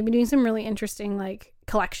 Yeah, they've been doing some really interesting, like,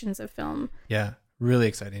 collections of film. Yeah, really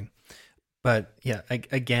exciting. But yeah,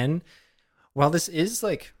 again, while this is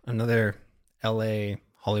like another LA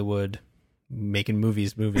Hollywood making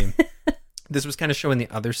movies movie, this was kind of showing the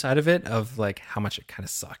other side of it, of like how much it kind of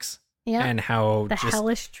sucks. Yeah. And how the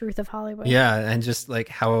hellish truth of Hollywood. Yeah, and just like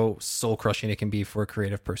how soul crushing it can be for a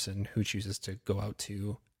creative person who chooses to go out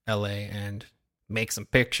to LA and make some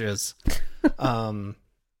pictures.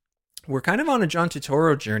 We're kind of on a John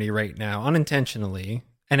Turturro journey right now, unintentionally.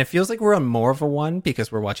 And it feels like we're on more of a one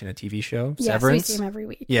because we're watching a TV show, yes, Severance. We see him every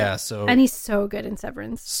week. Yeah, so and he's so good in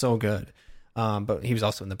Severance. So good. But he was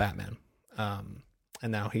also in The Batman.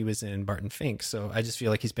 And now he was in Barton Fink. So I just feel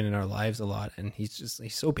like he's been in our lives a lot, and he's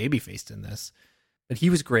so baby-faced in this. But he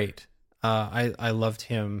was great. I loved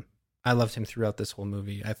him. I loved him throughout this whole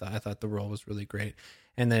movie. I thought the role was really great.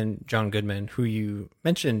 And then John Goodman, who you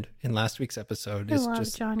mentioned in last week's episode, is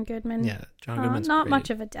just John Goodman. Yeah, John Goodman's not great. much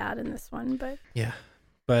of a dad in this one, but yeah.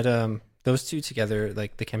 But those two together,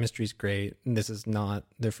 like, the chemistry's great. And this is not,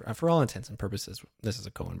 for all intents and purposes, this is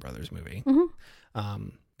a Coen Brothers movie. Mm-hmm.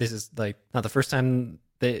 This is like not the first time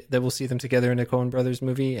that we'll see them together in a Coen Brothers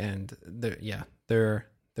movie, and they're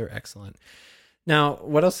excellent. Now,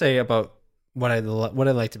 what I'll say about what I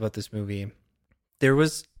liked about this movie, there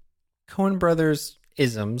was Coen Brothers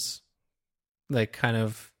isms, like kind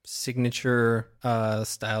of signature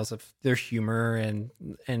styles of their humor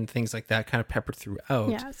and things like that, kind of peppered throughout.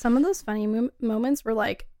 Yeah, some of those funny moments were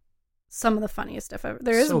like some of the funniest stuff ever.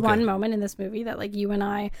 There is one moment in this movie that, like, you and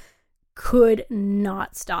I could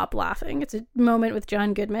not stop laughing. It's a moment with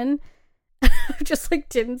John Goodman just like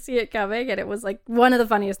didn't see it coming, and it was like one of the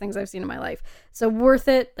funniest things I've seen in my life. So worth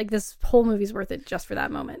it. Like this whole movie's worth it just for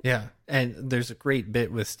that moment. Yeah, and there's a great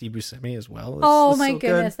bit with Steve Buscemi as well. Oh it's my so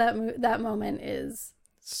goodness, good. that moment is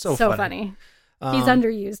so funny. He's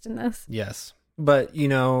underused in this. Yes, but you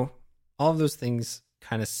know, all of those things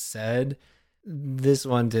kind of said, this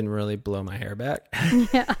one didn't really blow my hair back.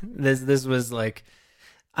 Yeah. This was like,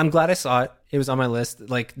 I'm glad I saw it. It was on my list.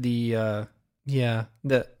 Like this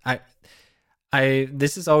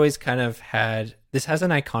has always kind of had, this has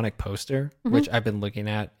an iconic poster, which I've been looking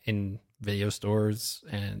at in video stores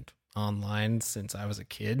and online since I was a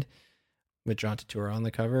kid, with John Turturro on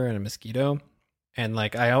the cover and a mosquito. And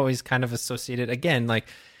like, I always kind of associated, again, like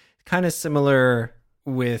kind of similar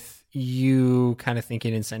with you kind of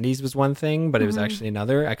thinking Incendies was one thing, but it was actually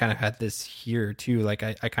another. I kind of had this here too. Like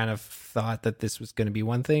I kind of thought that this was going to be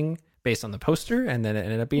one thing based on the poster, and then it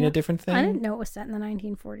ended up being a different thing. I didn't know it was set in the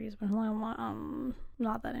 1940s, but I'm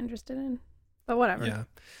not that interested in. But whatever. Yeah,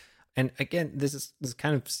 and again, this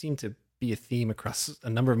kind of seemed to be a theme across a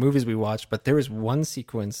number of movies we watched. But there was one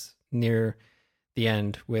sequence near the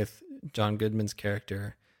end with John Goodman's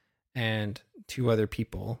character and two other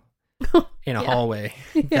people in a hallway.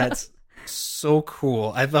 That's so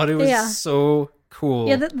cool. I thought it was so cool.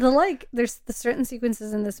 Yeah, there's the certain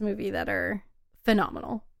sequences in this movie that are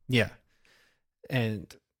phenomenal. Yeah.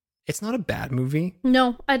 And it's not a bad movie.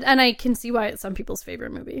 No, and I can see why it's some people's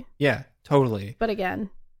favorite movie. Yeah, totally. But again,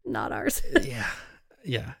 not ours.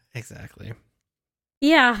 Yeah, exactly.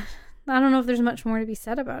 Yeah, I don't know if there's much more to be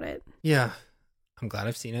said about it. Yeah, I'm glad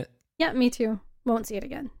I've seen it. Yeah, me too. Won't see it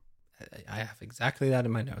again. I have exactly that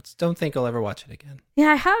in my notes. Don't think I'll ever watch it again. Yeah,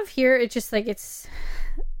 I have here. It's just like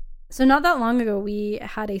So not that long ago, we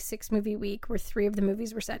had a 6-movie week where 3 of the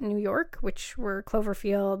movies were set in New York, which were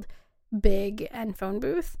Cloverfield, Big, and Phone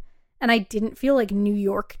Booth. And I didn't feel like New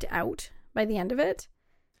Yorked out by the end of it.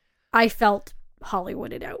 I felt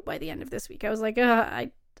Hollywooded out by the end of this week. I was like, I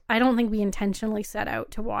don't think we intentionally set out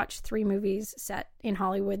to watch 3 movies set in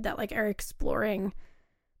Hollywood that like are exploring,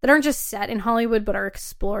 that aren't just set in Hollywood, but are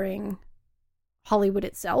exploring Hollywood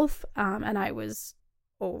itself. And I was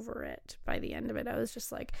over it by the end of it. I was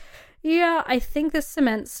just like, yeah, I think this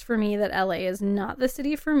cements for me that LA is not the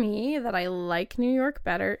city for me, that I like New York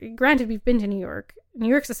better. Granted, we've been to New York. New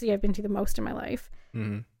York's the city I've been to the most in my life,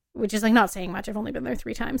 which is like not saying much. I've only been there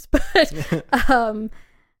 3 times, but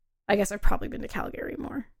I guess I've probably been to Calgary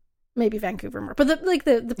more, maybe Vancouver more. But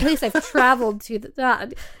the place I've traveled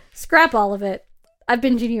to, scrap all of it. I've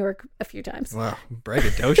been to New York a few times. Wow,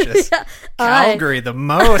 braggadocious. Yeah, Calgary the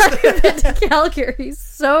most. I've been to Calgary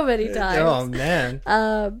so many times. Oh, man.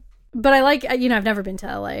 But I like, I've never been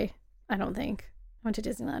to LA, I don't think. I went to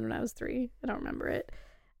Disneyland when I was 3. I don't remember it.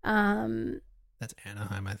 That's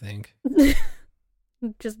Anaheim, I think.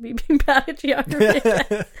 Just me being bad at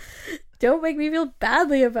geography. Don't make me feel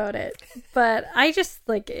badly about it. But I just,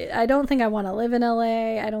 I don't think I want to live in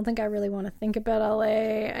LA. I don't think I really want to think about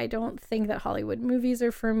LA. I don't think that Hollywood movies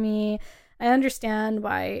are for me. I understand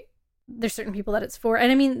why there's certain people that it's for.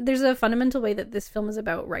 And I mean, there's a fundamental way that this film is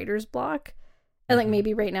about writer's block. And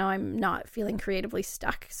maybe right now I'm not feeling creatively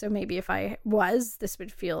stuck. So maybe if I was, this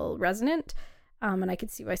would feel resonant. And I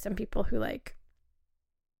could see why some people who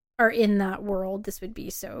are in that world, this would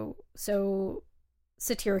be so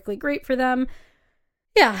satirically great for them.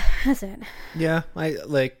 Yeah, that's it. Yeah,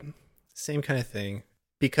 I same kind of thing.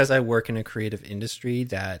 Because I work in a creative industry,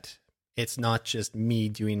 that it's not just me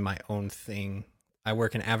doing my own thing. I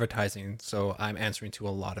work in advertising, so I'm answering to a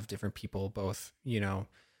lot of different people, both,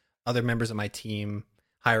 other members of my team,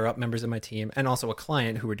 higher up members of my team, and also a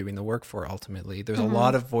client who we're doing the work for ultimately. There's a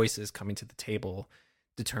lot of voices coming to the table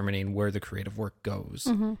determining where the creative work goes.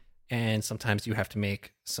 And sometimes you have to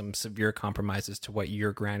make some severe compromises to what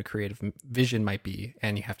your grand creative vision might be,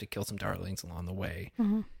 and you have to kill some darlings along the way.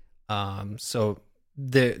 So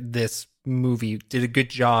this movie did a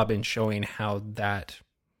good job in showing how that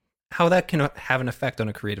can have an effect on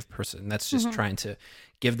a creative person that's just trying to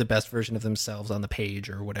give the best version of themselves on the page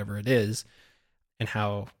or whatever it is, and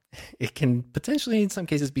how it can potentially in some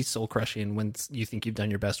cases be soul crushing when you think you've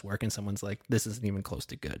done your best work and someone's like, this isn't even close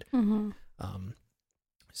to good.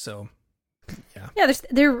 So yeah,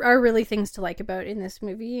 there are really things to like about in this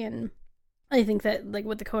movie, and I think that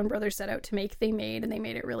what the Coen brothers set out to make, they made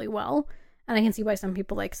it really well. And I can see why some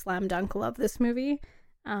people slam dunk love this movie.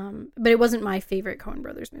 But it wasn't my favorite Coen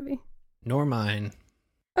brothers movie. Nor mine.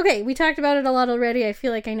 Okay, we talked about it a lot already. I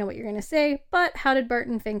feel like I know what you're going to say, but how did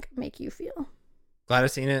Barton Fink make you feel? Glad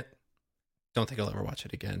I've seen it. Don't think I'll ever watch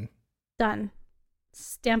it again. Done.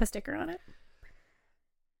 Stamp a sticker on it.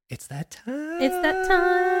 It's that time. It's that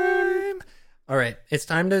time. All right, it's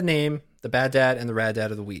time to name the bad dad and the rad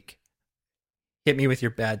dad of the week. Hit me with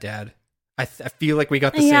your bad dad. I feel like we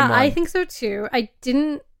got the same one. Yeah, I think so too. I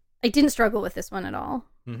didn't struggle with this one at all.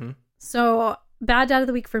 Mm-hmm. So bad dad of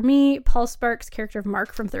the week for me, Paul Sparks' character of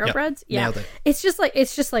Mark from Thoroughbreds. Yep, nailed it. It's just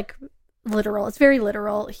like literal. It's very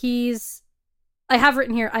literal. I have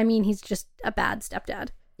written here, I mean, he's just a bad stepdad.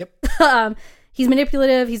 Yep. He's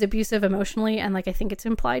manipulative, he's abusive emotionally, and like I think it's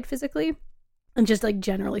implied physically, and just like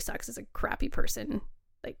generally sucks as a crappy person.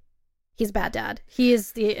 Like, he's a bad dad. He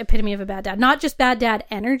is the epitome of a bad dad. Not just bad dad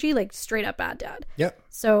energy, like straight up bad dad. Yep.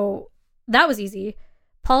 So that was easy.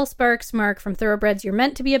 Paul Sparks, Mark from Thoroughbreds, you're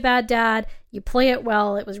meant to be a bad dad. You play it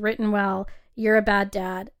well. It was written well. You're a bad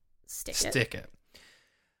dad. Stick it.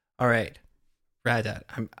 All right. Rad dad.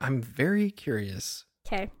 I'm very curious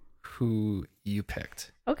Okay. who you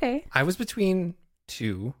picked. Okay. I was between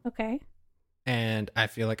two, Okay. and I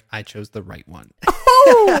feel like I chose the right one.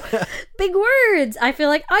 Oh, big words. I feel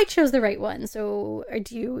like I chose the right one. So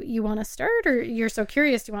do you want to start, or you're so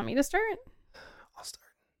curious? Do you want me to start? I'll start.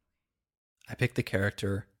 I picked the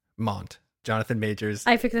character Mont, Jonathan Majors,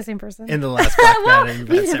 I picked the same person. in the last Black Wow, Man in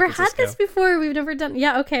we've San never had Francisco. this before. We've never done.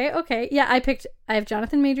 Yeah. Okay. Yeah. I have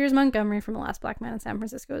Jonathan Majors Montgomery from The Last Black Man in San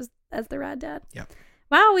Francisco as the rad dad. Yep.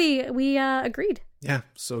 Wow. We agreed. Yeah,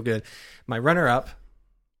 so good. My runner-up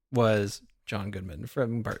was John Goodman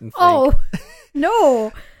from Barton Fink. Oh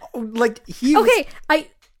no. Like he was- Okay.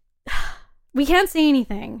 We can't say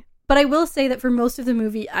anything, but I will say that for most of the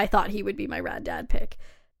movie, I thought he would be my rad dad pick.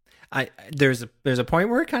 There's a point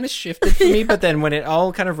where it kind of shifted for me, but then when it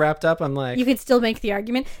all kind of wrapped up, I'm like, You could still make the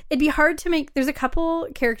argument. It'd be hard to make. There's a couple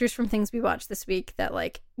characters from things we watched this week that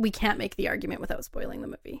like we can't make the argument without spoiling the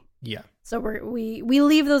movie. yeah. So we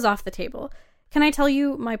leave those off the table. Can I tell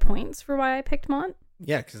you my points for why I picked Mont?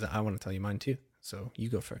 Yeah, because I want to tell you mine too. So you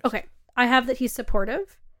go first. Okay. I have that he's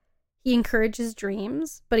supportive. He encourages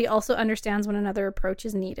dreams, but he also understands when another approach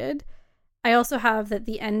is needed. I also have that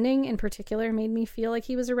the ending in particular made me feel like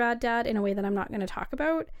he was a rad dad in a way that I'm not going to talk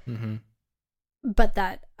about, Mm-hmm. but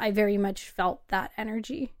that I very much felt that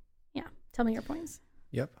energy. Yeah. Tell me your points.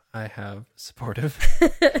 Yep. I have supportive,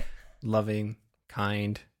 loving,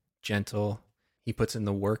 kind, gentle. He puts in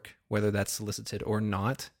the work, whether that's solicited or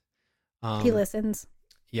not. He listens.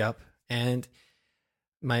 Yep. And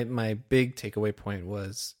my big takeaway point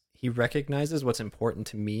was he recognizes what's important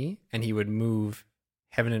to me, and he would move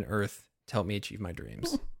heaven and earth to help me achieve my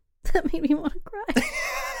dreams. That made me want to cry.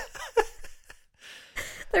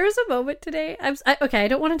 There was a moment today. I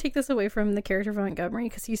don't want to take this away from the character of Montgomery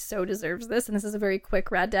because he so deserves this, and this is a very quick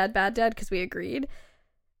rad dad, bad dad because we agreed.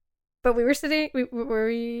 But we were were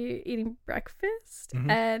we eating breakfast, Mhm.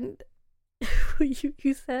 and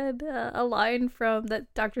you said a line from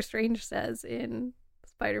that Doctor Strange says in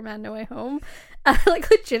Spider-Man No Way Home. I like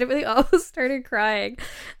legitimately almost started crying.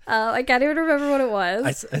 I can't even remember what it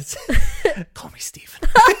was. Call me Stephen.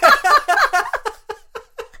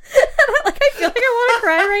 I feel like I want to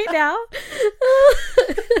cry right now.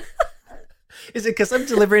 Is it because I'm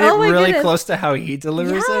delivering it Oh my really goodness. close to how he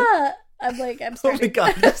delivers it? Yeah. I'm starting, my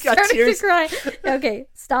God, I'm got starting to tears. cry. Okay,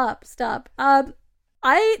 stop. There's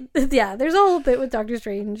a whole bit with Doctor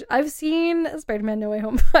Strange. I've seen Spider-Man No Way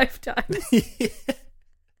Home 5 times.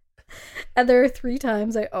 And there are 3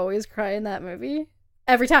 times I always cry in that movie.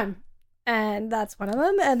 Every time. And that's one of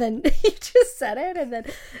them. And then you just said it. And then,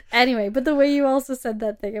 anyway, but the way you also said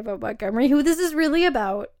that thing about Montgomery, who this is really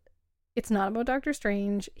about, it's not about Doctor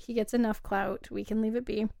Strange. He gets enough clout. We can leave it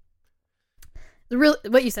be.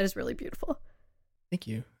 What you said is really beautiful. Thank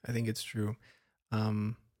you. I think it's true.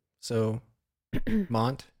 So,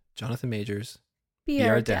 Mont, Jonathan Majors, Be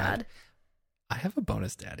our dad. I have a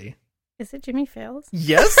bonus daddy. Is it Jimmy Fails?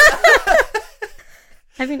 Yes.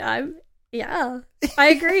 I mean, I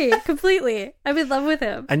agree completely. I'm in love with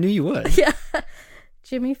him. I knew you would. Yeah.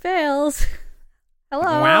 Jimmy Fails.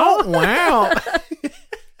 Hello. Wow.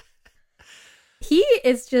 He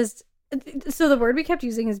is just, so the word we kept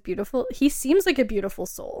using is beautiful. He seems like a beautiful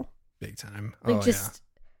soul. Big time. Like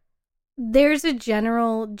there's a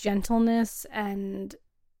general gentleness and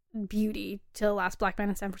beauty to Last Black Man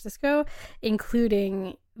in San Francisco,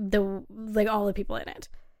 including all the people in it.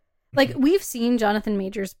 Like, we've seen Jonathan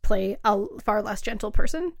Majors play a far less gentle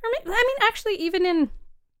person. I mean, actually, even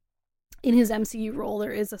in his MCU role,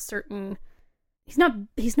 there is a certain, he's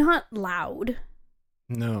not loud,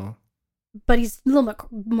 No. but he's a little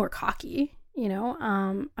more cocky, you know?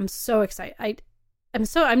 I'm so excited.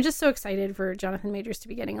 I'm just so excited for Jonathan Majors to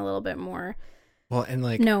be getting a little bit more Well, and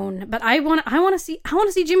like known. But I want to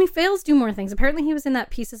see Jimmy Fails do more things. Apparently he was in that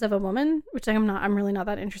Pieces of a Woman, which I'm really not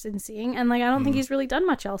that interested in seeing. And like, I don't think he's really done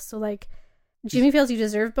much else. So like, Jimmy feels you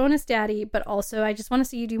deserve bonus daddy, but also I just want to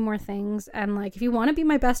see you do more things. And like, if you want to be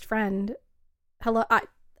my best friend, hello,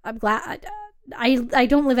 I'm glad. I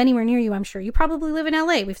don't live anywhere near you, I'm sure. You probably live in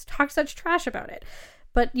LA. We've talked such trash about it.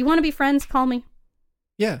 But you want to be friends, call me.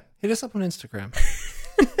 Yeah, hit us up on Instagram.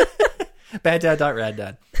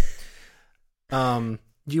 baddad.raddad.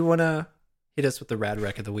 Do you want to hit us with the rad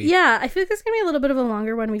rec of the week? Yeah, I feel like this is going to be a little bit of a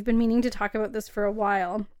longer one. We've been meaning to talk about this for a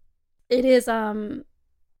while. It is,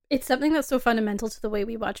 it's something that's so fundamental to the way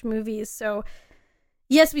we watch movies. So,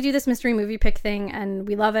 yes, we do this mystery movie pick thing, and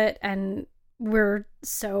we love it, and we're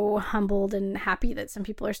so humbled and happy that some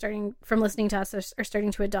people are starting, from listening to us, are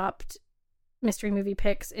starting to adopt mystery movie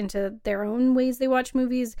picks into their own ways they watch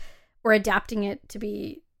movies, or adapting it to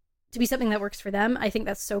be something that works for them. I think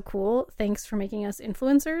that's so cool. Thanks for making us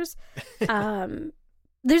influencers.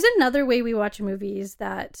 There's another way we watch movies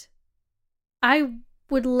that I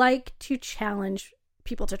would like to challenge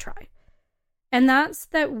people to try. And that's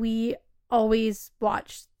that we always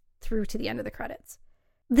watch through to the end of the credits.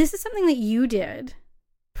 This is something that you did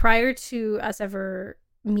prior to us ever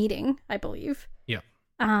meeting, I believe. Yeah.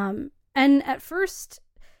 And at first,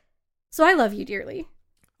 so I love you dearly.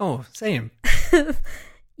 Oh, same.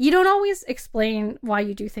 You don't always explain why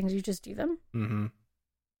you do things, you just do them. Mm-hmm.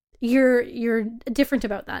 You're different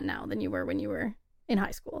about that now than you were when you were in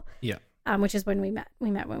high school. Yeah. Which is when we met. We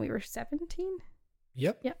met when we were 17.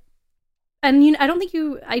 Yep. And I don't think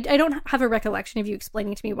I don't have a recollection of you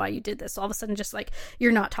explaining to me why you did this. All of a sudden, just like,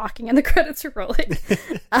 you're not talking and the credits are rolling.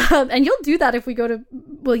 And you'll do that if we go to,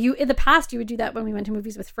 well, in the past, you would do that when we went to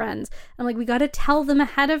movies with friends. I'm like, we got to tell them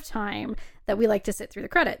ahead of time that we like to sit through the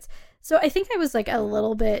credits. So I think I was like a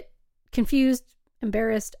little bit confused,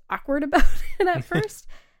 embarrassed, awkward about it at first.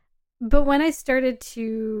 But when I started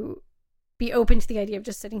to be open to the idea of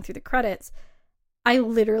just sitting through the credits, I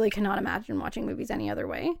literally cannot imagine watching movies any other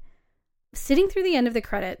way. Sitting through the end of the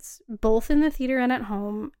credits, both in the theater and at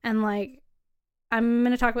home, and like, I'm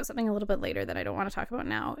going to talk about something a little bit later that I don't want to talk about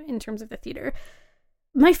now in terms of the theater.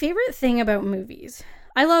 My favorite thing about movies,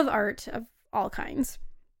 I love art of all kinds.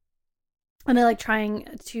 And I like trying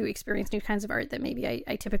to experience new kinds of art that maybe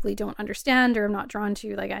I typically don't understand or I'm not drawn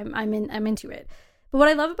to. Like, I'm into it. But what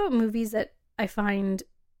I love about movies that I find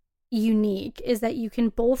unique is that you can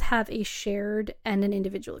both have a shared and an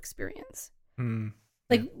individual experience.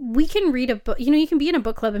 Like, we can read a book, you can be in a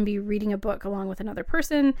book club and be reading a book along with another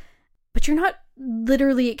person, but you're not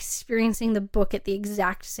literally experiencing the book at the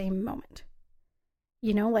exact same moment.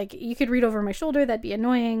 Like, you could read over my shoulder, that'd be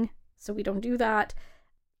annoying, so we don't do that.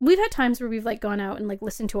 We've had times where we've like gone out and like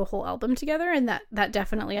listened to a whole album together, and that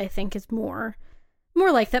definitely, I think, is more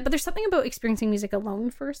like that. But there's something about experiencing music alone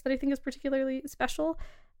first that I think is particularly special.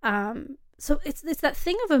 So it's that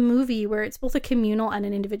thing of a movie where it's both a communal and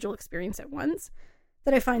an individual experience at once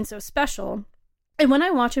that I find so special. And when I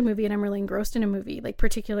watch a movie and I'm really engrossed in a movie, like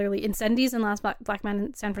particularly Incendies and Last Black Man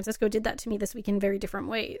in San Francisco did that to me this week in very different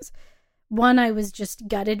ways. One I was just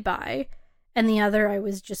gutted by, and the other I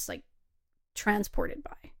was just like transported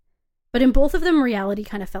by. But in both of them, reality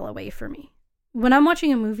kind of fell away for me. When I'm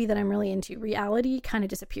watching a movie that I'm really into, reality kind of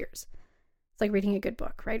disappears. It's like reading a good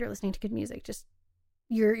book, right? Or listening to good music. Just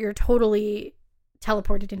you're totally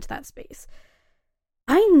teleported into that space.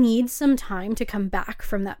 I need some time to come back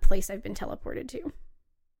from that place I've been teleported to.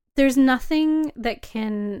 There's nothing that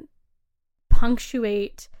can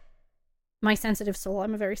punctuate my sensitive soul.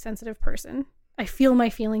 I'm a very sensitive person. I feel my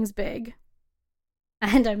feelings big.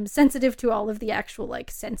 And I'm sensitive to all of the actual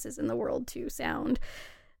like senses in the world too, sound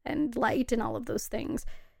and light and all of those things.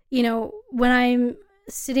 When I'm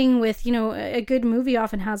sitting with, a good movie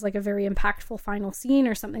often has like a very impactful final scene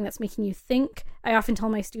or something that's making you think. I often tell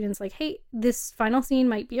my students like, hey, this final scene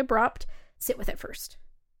might be abrupt. Sit with it first.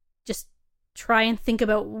 Just try and think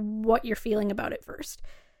about what you're feeling about it first.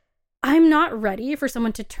 I'm not ready for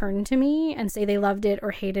someone to turn to me and say they loved it or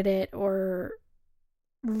hated it or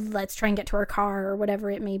let's try and get to our car or whatever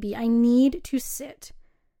it may be. I need to sit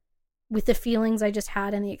with the feelings I just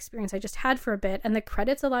had and the experience I just had for a bit, and the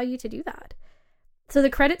credits allow you to do that. So the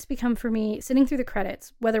credits become, for me, sitting through the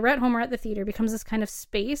credits, whether we're at home or at the theater, becomes this kind of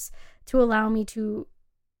space to allow me to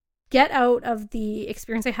get out of the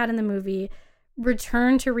experience I had in the movie,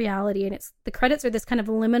 return to reality, and the credits are this kind of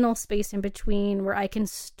liminal space in between where I can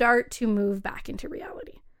start to move back into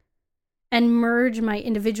reality and merge my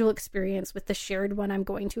individual experience with the shared one I'm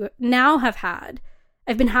going to now have had.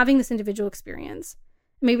 I've been having this individual experience.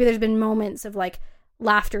 Maybe there's been moments of like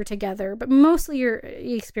laughter together, but mostly you're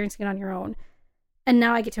experiencing it on your own. And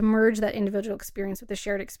now I get to merge that individual experience with the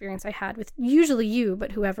shared experience I had with usually you,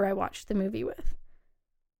 but whoever I watched the movie with.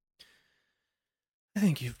 I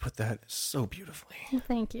think you've put that so beautifully.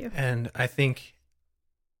 Thank you. And I think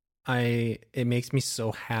it makes me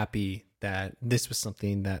so happy that this was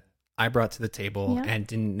something that I brought to the table and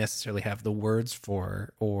didn't necessarily have the words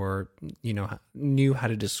for, or, knew how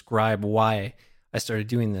to describe why I started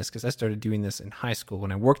doing this. Because I started doing this in high school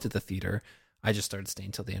when I worked at the theater. I just started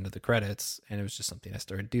staying till the end of the credits, and it was just something I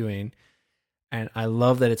started doing. And I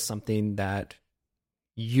love that it's something that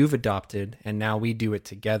you've adopted, and now we do it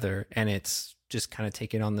together, and it's just kind of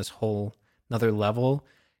taken on this whole another level.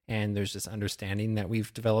 And there's this understanding that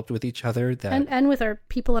we've developed with each other that and with our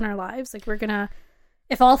people in our lives. Like, we're gonna,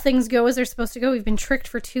 if all things go as they're supposed to go, we've been tricked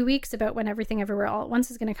for 2 weeks about when Everything Everywhere All at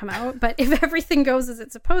Once is going to come out. But if everything goes as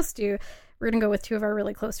it's supposed to, we're going to go with 2 of our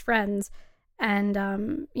really close friends. And,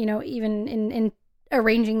 even in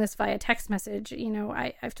arranging this via text message, we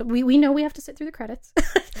know we have to sit through the credits.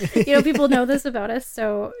 People know this about us.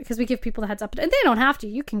 So, because we give people the heads up, and they don't have to,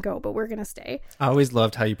 you can go, but we're going to stay. I always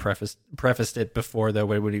loved how you prefaced it before, though.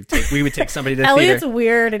 We would take somebody to the Elliot's theater.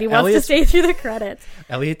 Weird, and he wants to stay through the credits.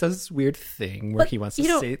 Elliot does this weird thing where he wants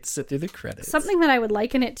to sit through the credits. Something that I would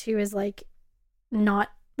liken it to is like not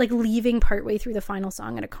like leaving partway through the final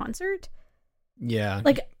song at a concert. Yeah.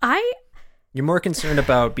 You're more concerned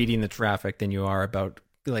about beating the traffic than you are about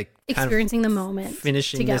like experiencing the moment,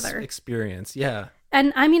 finishing together. This experience. Yeah.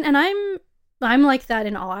 And I mean, and I'm like that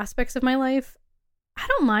in all aspects of my life. I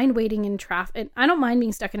don't mind waiting in traffic. I don't mind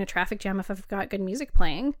being stuck in a traffic jam if I've got good music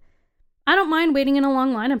playing. I don't mind waiting in a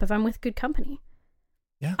long lineup if I'm with good company.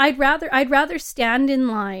 Yeah. I'd rather stand in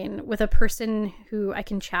line with a person who I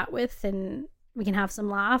can chat with, and we can have some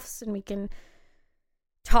laughs, and we can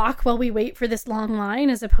talk while we wait for this long line,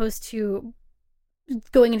 as opposed to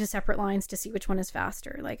going into separate lines to see which one is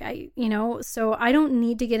faster. So I don't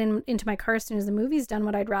need to get into my car as soon as the movie's done.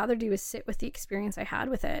 What I'd rather do is sit with the experience I had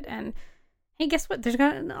with it. And hey, guess what?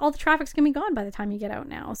 All the traffic's gonna be gone by the time you get out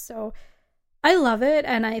now. So I love it.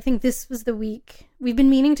 And I think this was the week. We've been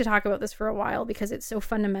meaning to talk about this for a while because it's so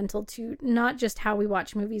fundamental to not just how we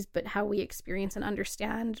watch movies, but how we experience and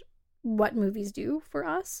understand what movies do for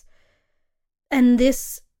us. And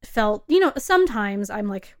this felt, sometimes I'm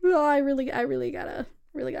like, oh, I really gotta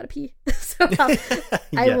pee. So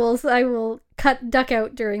I will duck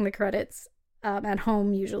out during the credits at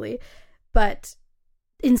home usually. But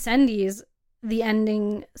Incendies, the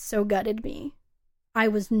ending so gutted me. I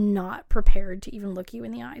was not prepared to even look you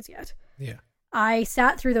in the eyes yet. Yeah. I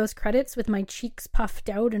sat through those credits with my cheeks puffed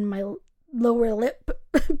out and my lower lip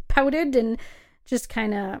pouted, and just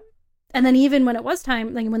kind of, and then even when it was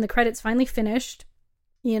time, like when the credits finally finished,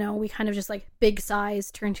 we kind of just like big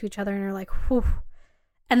sighs, turned to each other and are like, whew.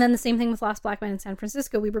 And then the same thing with Last Black Man in San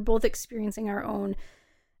Francisco. We were both experiencing our own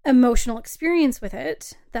emotional experience with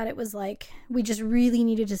it, that it was like, we just really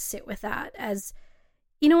needed to sit with that. As,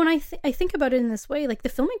 when I think about it in this way, like the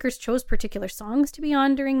filmmakers chose particular songs to be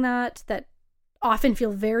on during that often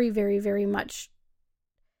feel very, very, very much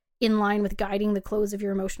in line with guiding the close of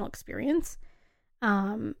your emotional experience.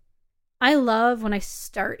 I love when I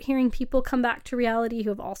start hearing people come back to reality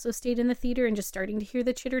who have also stayed in the theater and just starting to hear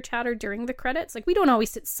the chitter chatter during the credits. Like, we don't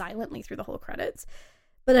always sit silently through the whole credits,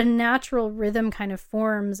 but a natural rhythm kind of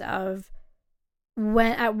forms of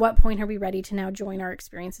at what point are we ready to now join our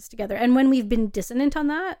experiences together. And when we've been dissonant on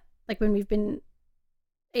that, like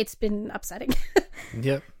it's been upsetting.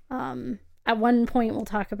 Yep. At one point we'll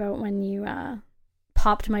talk about when you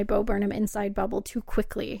popped my Bo Burnham inside bubble too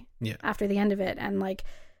quickly after the end of it. And like,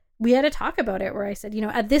 we had a talk about it where I said,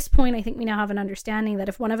 at this point, I think we now have an understanding that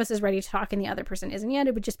if one of us is ready to talk and the other person isn't yet,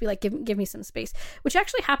 it would just be like, give me some space, which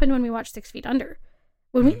actually happened when we watched 6 Feet Under.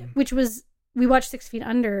 We watched 6 Feet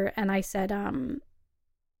Under, and I said,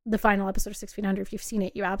 the final episode of 6 Feet Under, if you've seen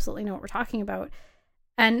it, you absolutely know what we're talking about.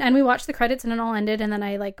 And we watched the credits and it all ended. And then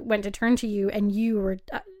I like went to turn to you, and you were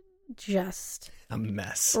just a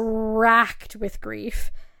mess, racked with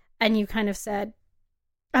grief. And you kind of said,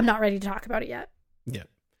 I'm not ready to talk about it yet. Yeah.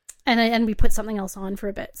 And we put something else on for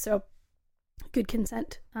a bit. So good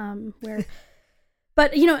consent.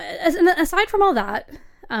 But aside from all that,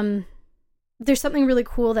 there's something really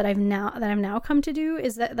cool that I've now come to do,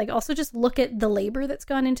 is that like also just look at the labor that's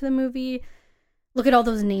gone into the movie. Look at all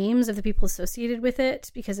those names of the people associated with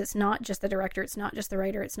it, because it's not just the director, it's not just the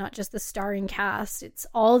writer, it's not just the starring cast, it's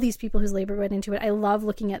all these people whose labor went into it. I love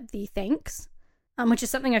looking at the thanks, which is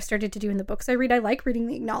something I've started to do in the books I read. I like reading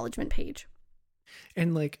the acknowledgement page.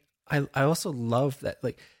 And like, I also love that,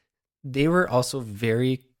 like, there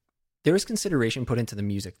was consideration put into the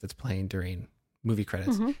music that's playing during movie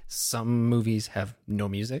credits. Mm-hmm. Some movies have no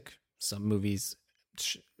music. Some movies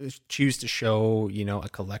choose to show, a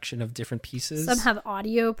collection of different pieces. Some have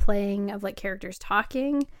audio playing of like characters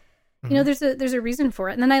talking. You know, there's a reason for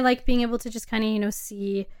it. And then I like being able to just kind of, you know,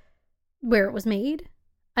 see where it was made.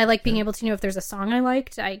 I like being able to, you know, if there's a song I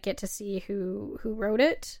liked, I get to see who wrote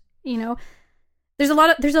it. You know, there's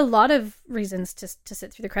a lot of reasons to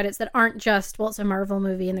sit through the credits that aren't just, well, it's a Marvel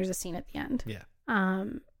movie and there's a scene at the end. Yeah.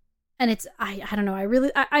 And it's, I don't know,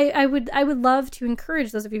 I would love to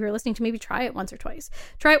encourage those of you who are listening to maybe try it once or twice.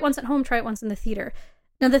 Try it once at home, try it once in the theater.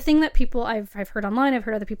 Now, the thing that people I've heard online, I've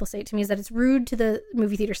heard other people say it to me, is that it's rude to the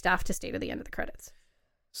movie theater staff to stay to the end of the credits.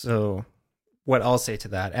 So what I'll say to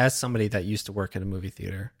that, as somebody that used to work at a movie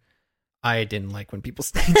theater, I didn't like when people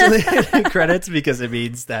stay to the credits, because it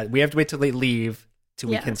means that we have to wait till they leave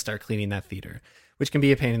till we can start cleaning that theater, which can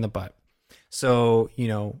be a pain in the butt. So, you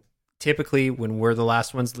know, typically when we're the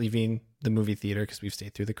last ones leaving the movie theater, because we've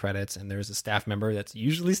stayed through the credits and there's a staff member that's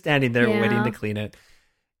usually standing there waiting to clean it,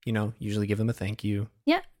 you know, usually give them a thank you.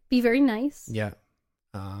 Yeah. Be very nice. Yeah.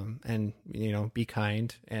 And, you know, be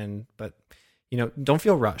kind, but, you know, don't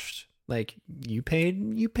feel rushed. Like, you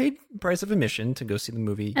paid price of admission to go see the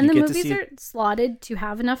movie. And the movies are slotted to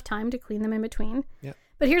have enough time to clean them in between. Yeah.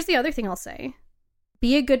 But here's the other thing I'll say.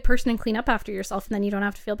 Be a good person and clean up after yourself, and then you don't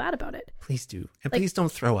have to feel bad about it. Please do. And please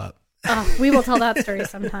don't throw up. Oh, we will tell that story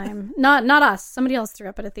sometime. Not us. Somebody else threw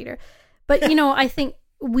up at a theater. But, you know, I think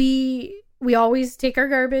we always take our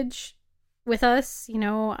garbage with us. You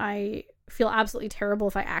know, I feel absolutely terrible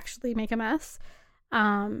if I actually make a mess.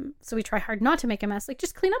 So we try hard not to make a mess. Like,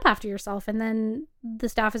 just clean up after yourself, and then the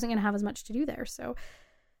staff isn't going to have as much to do there. So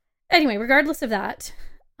anyway, regardless of that,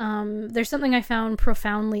 there's something I found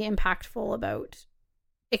profoundly impactful about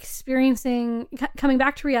coming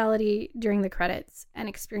back to reality during the credits and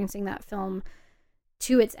experiencing that film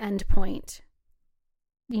to its end point.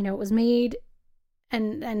 You know, it was made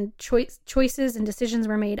and choices and decisions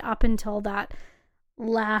were made up until that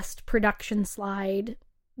last production slide,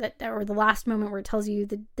 or the last moment where it tells you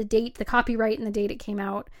the date, the copyright, and the date it came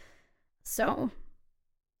out. So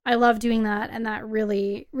I love doing that, and that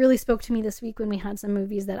really, really spoke to me this week when we had some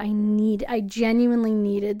movies that I genuinely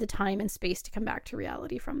needed the time and space to come back to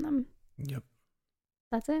reality from them. Yep.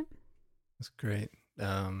 That's it. That's great.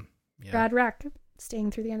 Yeah. Brad Rack,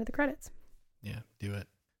 staying through the end of the credits. Yeah, do it.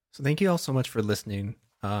 So thank you all so much for listening.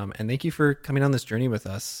 And thank you for coming on this journey with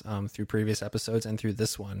us through previous episodes and through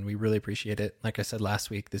this one. We really appreciate it. Like I said last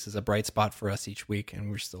week, this is a bright spot for us each week, and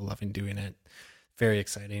we're still loving doing it. Very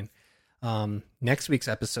exciting. Next week's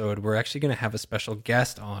episode, we're actually going to have a special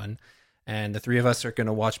guest on, and the three of us are going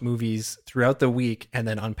to watch movies throughout the week and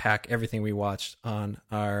then unpack everything we watched on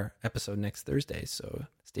our episode next Thursday. So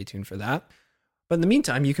stay tuned for that. But in the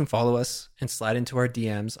meantime, you can follow us and slide into our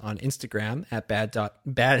DMs on Instagram at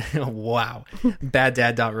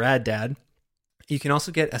baddad.raddad. You can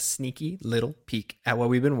also get a sneaky little peek at what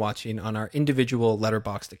we've been watching on our individual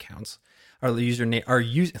Letterboxd accounts. Our loser names. We're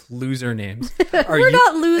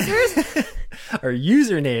not losers. Our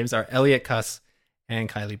usernames are Elliot Cuss and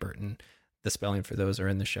Kylie Burton. The spelling for those are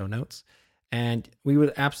in the show notes. And we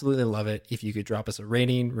would absolutely love it if you could drop us a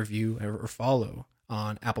rating, review, or follow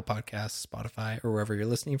on Apple Podcasts, Spotify, or wherever you're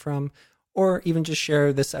listening from, or even just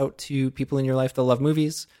share this out to people in your life that love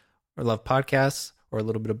movies or love podcasts, or a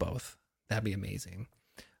little bit of both. That'd be amazing.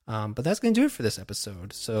 But that's going to do it for this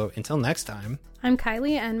episode. So until next time, I'm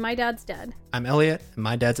Kylie, and my dad's dead. I'm Elliot, and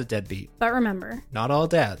my dad's a deadbeat. But remember, not all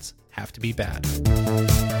dads have to be bad.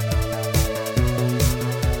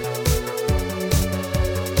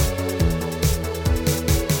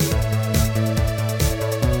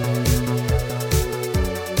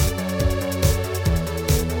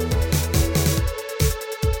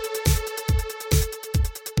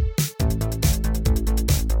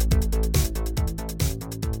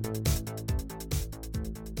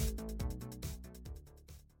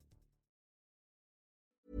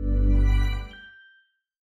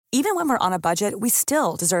 Even when we're on a budget, we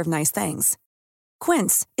still deserve nice things.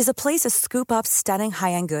 Quince is a place to scoop up stunning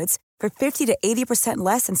high-end goods for 50 to 80%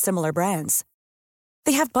 less than similar brands.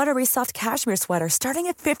 They have buttery soft cashmere sweaters starting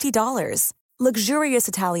at $50, luxurious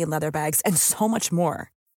Italian leather bags, and so much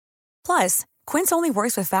more. Plus, Quince only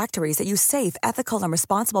works with factories that use safe, ethical, and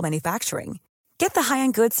responsible manufacturing. Get the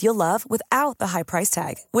high-end goods you'll love without the high price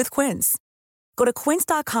tag with Quince. Go to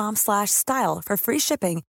quince.com/style for free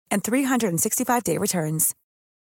shipping and 365-day returns.